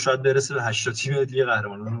نیستش یهو شاید برسه به 8 تیم لیگ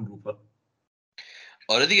قهرمانان اروپا.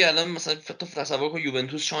 آره دیگه الان مثلا تصور کن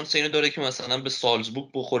یوونتوس شانس اینو داره که مثلا به سالزبورگ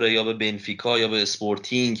بخوره یا به بنفیکا یا به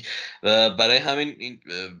اسپورتینگ، و برای همین این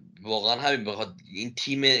واقعا همین بخواد این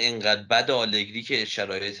تیم انقدر بد آلگری که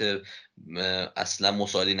شرایط اصلا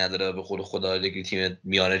مساعدی نداره، به خود خدا آلگری تیم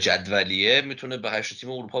میانه جدولیه، میتونه به 8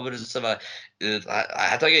 تیم اروپا برسه و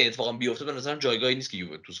حتی اگه اتفاقا بیفته به نظرم جایگاهی نیست که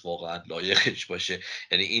یوونتوس واقعا لایقش باشه.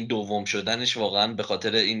 یعنی این دوم شدنش واقعا به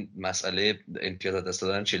خاطر این مسئله امتیاز دست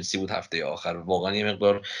دادن چلسی بود هفته آخر، واقعا یه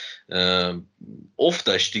مقدار افت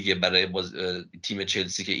داشت دیگه برای تیم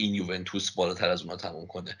چلسی که این یوونتوس بالاتر از اونها تموم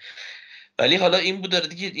کنه. ولی حالا این بود داره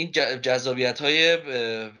دیگه، این جذابیت‌های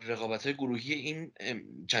رقابت‌های گروهی این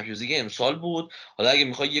چمپیونز لیگ امسال بود. حالا اگه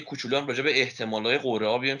می‌خوای یه کوچولو هم راجع به احتمال‌های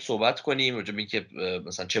قرعه‌ها بیایم صحبت کنیم، راجع به اینکه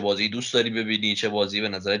مثلا چه بازی دوست داری ببینی، چه بازی به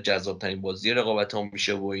نظر جذاب‌ترین بازی رقابت‌ها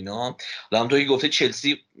میشه و اینا. حالا همونطور که گفته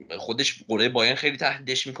چلسی خودش قرعه بایرن خیلی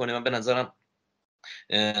تهدیدش می‌کنه، من به نظرم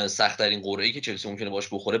سخت‌ترین قرعه‌ای که چلسی ممکنه باش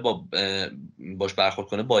بخوره باش برخورد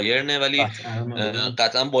کنه بایرنه، ولی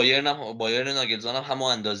قطعا بایرن ناگلزان هم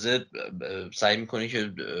همون اندازه سعی میکنه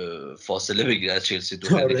که فاصله بگیره از چلسی.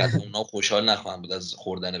 تو خیلی قطعا اونا خوشحال نخواهند بود از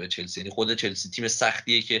خوردن به چلسی، یعنی خود چلسی تیم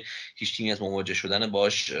سختیه که هیچ تیمی از مواجه شدن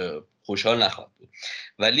باش خوشحال نخواهد بود.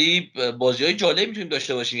 ولی بازی‌های جالب میتونیم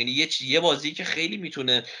داشته باشیم، یعنی یه بازی که خیلی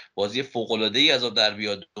میتونه بازی فوق‌العاده‌ای از آب در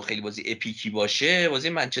بیاد و خیلی بازی اپیکی باشه، بازی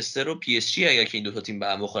منچستر و پی اس جی، اگر که این دو تا تیم به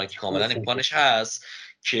هم بخورن که کاملا امکانش هست،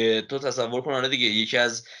 که تو تصور کن آره دیگه یکی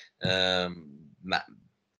از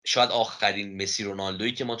شاید آخرین مسی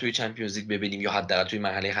رونالدویی که ما توی چمپیونز لیگ ببینیم یا حداقل توی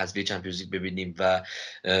مرحله حذفی چمپیونز لیگ ببینیم و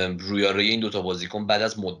رویارویی این دوتا بازیکن بعد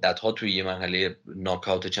از مدت‌ها توی یه مرحله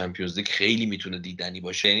ناکاوت چمپیونز لیگ خیلی میتونه دیدنی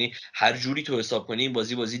باشه. یعنی هر جوری تو حساب کنی این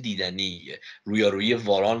بازی دیدنیه، رویارویی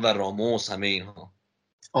واران و راموس، همه اینها.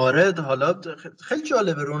 آره حالا خیلی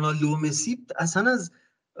جالبه رونالدو و مسی اصلا از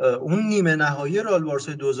اون نیمه نهایی رئال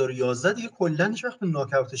بارسا 2011 دیگه کلا هیچ وقت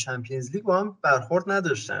ناکاوت چمپیونز لیگ با هم برخورد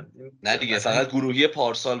نداشتن. نه دیگه فقط گروهی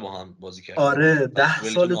پارسال با هم بازی کردن. آره 10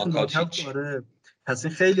 سال تو ناکاوت. آره پس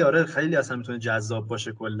این خیلی اصلا میتونه جذاب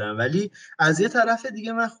باشه کلا. ولی از یه طرف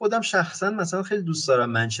دیگه من خودم شخصا مثلا خیلی دوست دارم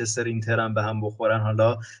منچستر اینترم به هم بخورن،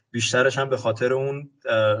 حالا بیشترش هم به خاطر اون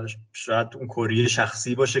شاید اون کوری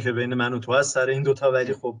شخصی باشه که بین من و تو هست سر این دوتا،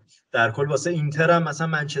 ولی خب در کل واسه اینترم مثلا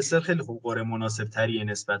منچستر خیلی خوب قرعه مناسب تریه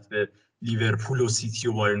نسبت به لیورپول و سیتی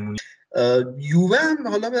و بایرن مونیخ. یووه هم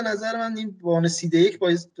حالا به نظر من این وانسیده یک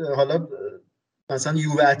حالا مثلا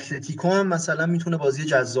یووه اتلتیکو هم مثلا میتونه بازی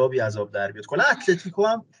جذابی از آب در بیاد. کلا اتلتیکو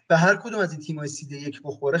هم به هر کدوم از این تیم‌های سیده یک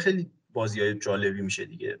بخوره خیلی بازی‌های جالبی میشه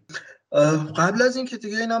دیگه. قبل از این که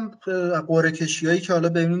دیگه اینم قرعه کشیایی که حالا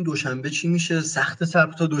ببینیم دوشنبه چی میشه، سخت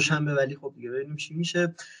تا دوشنبه، ولی خب دیگه ببینیم چی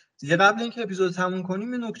میشه دیگه. قبل اینکه اپیزود تموم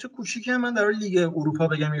کنیم یه نکته کوچیکی من در لیگ اروپا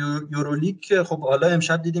بگم، یورولیگ، که خب حالا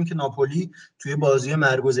امشب دیدیم که ناپولی توی بازی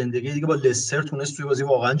مرگ و زندگی دیگه با لستر تونست توی بازی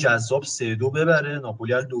واقعا جذاب 3-2 ببره.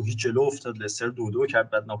 ناپولی 2-0 جلو افتاد، لستر 2-2 کرد،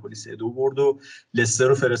 بعد ناپولی 3-2 برد و لستر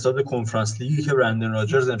رو فرستاد به کنفرانس لیگی که برندن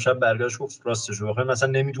راجرز امشب برگشت گفت راستش واقعا مثلا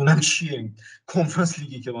نمیدونم چیه این کنفرانس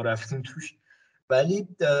لیگی که ما رفتیم توش. ولی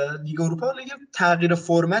لیگ اروپا لیگ تغییر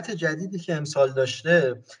فرمت جدیدی که امسال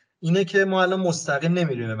داشته اینه که ما الان مستقیم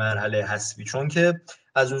نمیریم به مرحله حذفی، چون که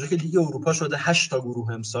از اونجا که لیگ اروپا شده 8 تا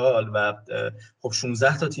گروه امسال و خب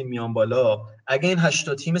 16 تا تیم میان بالا، اگه این 8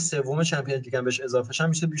 تا تیم سوم چمپیونز لیگ هم بهش اضافه شن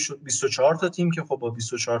میشه 24 تا تیم که خب با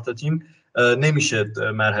 24 تا تیم نمیشه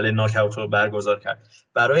مرحله ناکاوت رو برگزار کرد.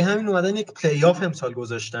 برای همین اومدن یک پلی آف امسال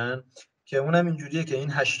گذاشتن که اونم اینجوریه که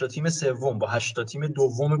این 8 تا تیم سوم با 8 تا تیم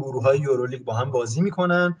دوم گروه‌های یورولیگ با هم بازی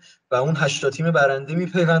میکنن و اون 8 تا تیم برنده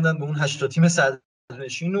میپیوندن به اون 8 تا تیم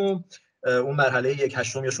صدرنشین و اون مرحله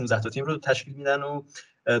 1/8 یا 16 تا تیم رو تشکیل میدن و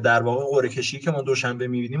در واقع قرعه کشی که ما دوشنبه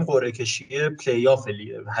می‌بینیم قرعه کشی پلی آف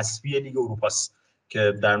حذفی لیگ اروپا است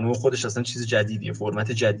که در نوع خودش اصلا چیز جدیدیه،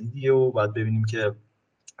 فرمت جدیدیه و بعد ببینیم که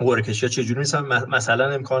قرعه کشی‌ها چجوری میشن.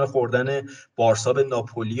 مثلا امکان خوردن بارسا به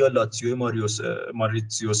ناپولی یا لاتزیو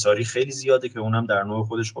ماریتزیو ساری خیلی زیاده که اونم در نوع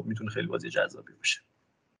خودش خب میتونه خیلی بازی جذابی باشه.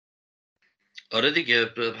 آره دیگه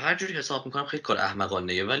هر جوری حساب میکنم خیلی کار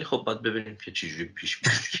احمقانه‌ایه، ولی خب باید ببینیم که چجوری پیش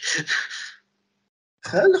میره.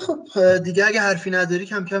 خیلی خب دیگه اگه حرفی نداری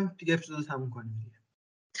کم کم دیگه اپیزودو تموم کنیم.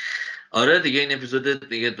 آره دیگه این اپیزود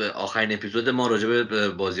دیگه آخرین اپیزود ما راجع به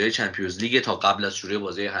بازی‌های چمپیونز لیگ تا قبل از شروع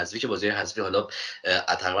بازی حذفی، که بازی حذفی حالا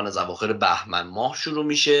تقریبا از اواخر بهمن ماه شروع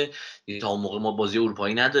میشه. تا اون موقع ما بازی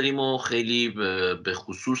اروپایی نداریم و خیلی به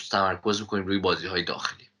خصوص تمرکز می‌کنیم روی بازی‌های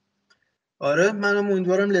داخلی. آره منم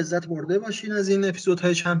امیدوارم لذت برده باشین از این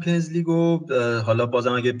اپیزودهای چمپیونز لیگ و حالا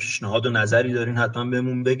بازم اگه پیشنهاد و نظری دارین حتما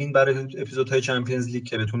بهمون بگین برای اپیزودهای چمپیونز لیگ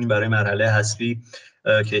که بتونیم برای مرحله حذفی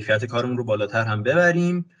کیفیت کارمون رو بالاتر هم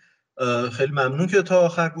ببریم. خیلی ممنون که تا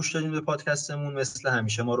آخر گوش دادین به پادکستمون. مثل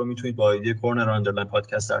همیشه ما رو میتونید با آیدی کورنر آندرلاین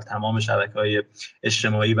پادکست در تمام شبکه‌های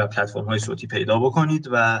اجتماعی و پلتفرم‌های صوتی پیدا بکنید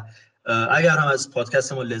و اگر هم از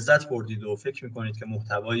پادکست ما لذت بردید و فکر می‌کنید که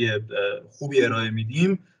محتوای خوبی ارائه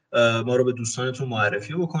میدیم، ما رو به دوستانتون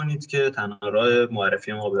معرفی بکنید که تنها راه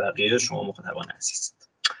معرفی ما به بقیه شما مخاطبان عزیز.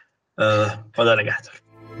 خدا نگهدار.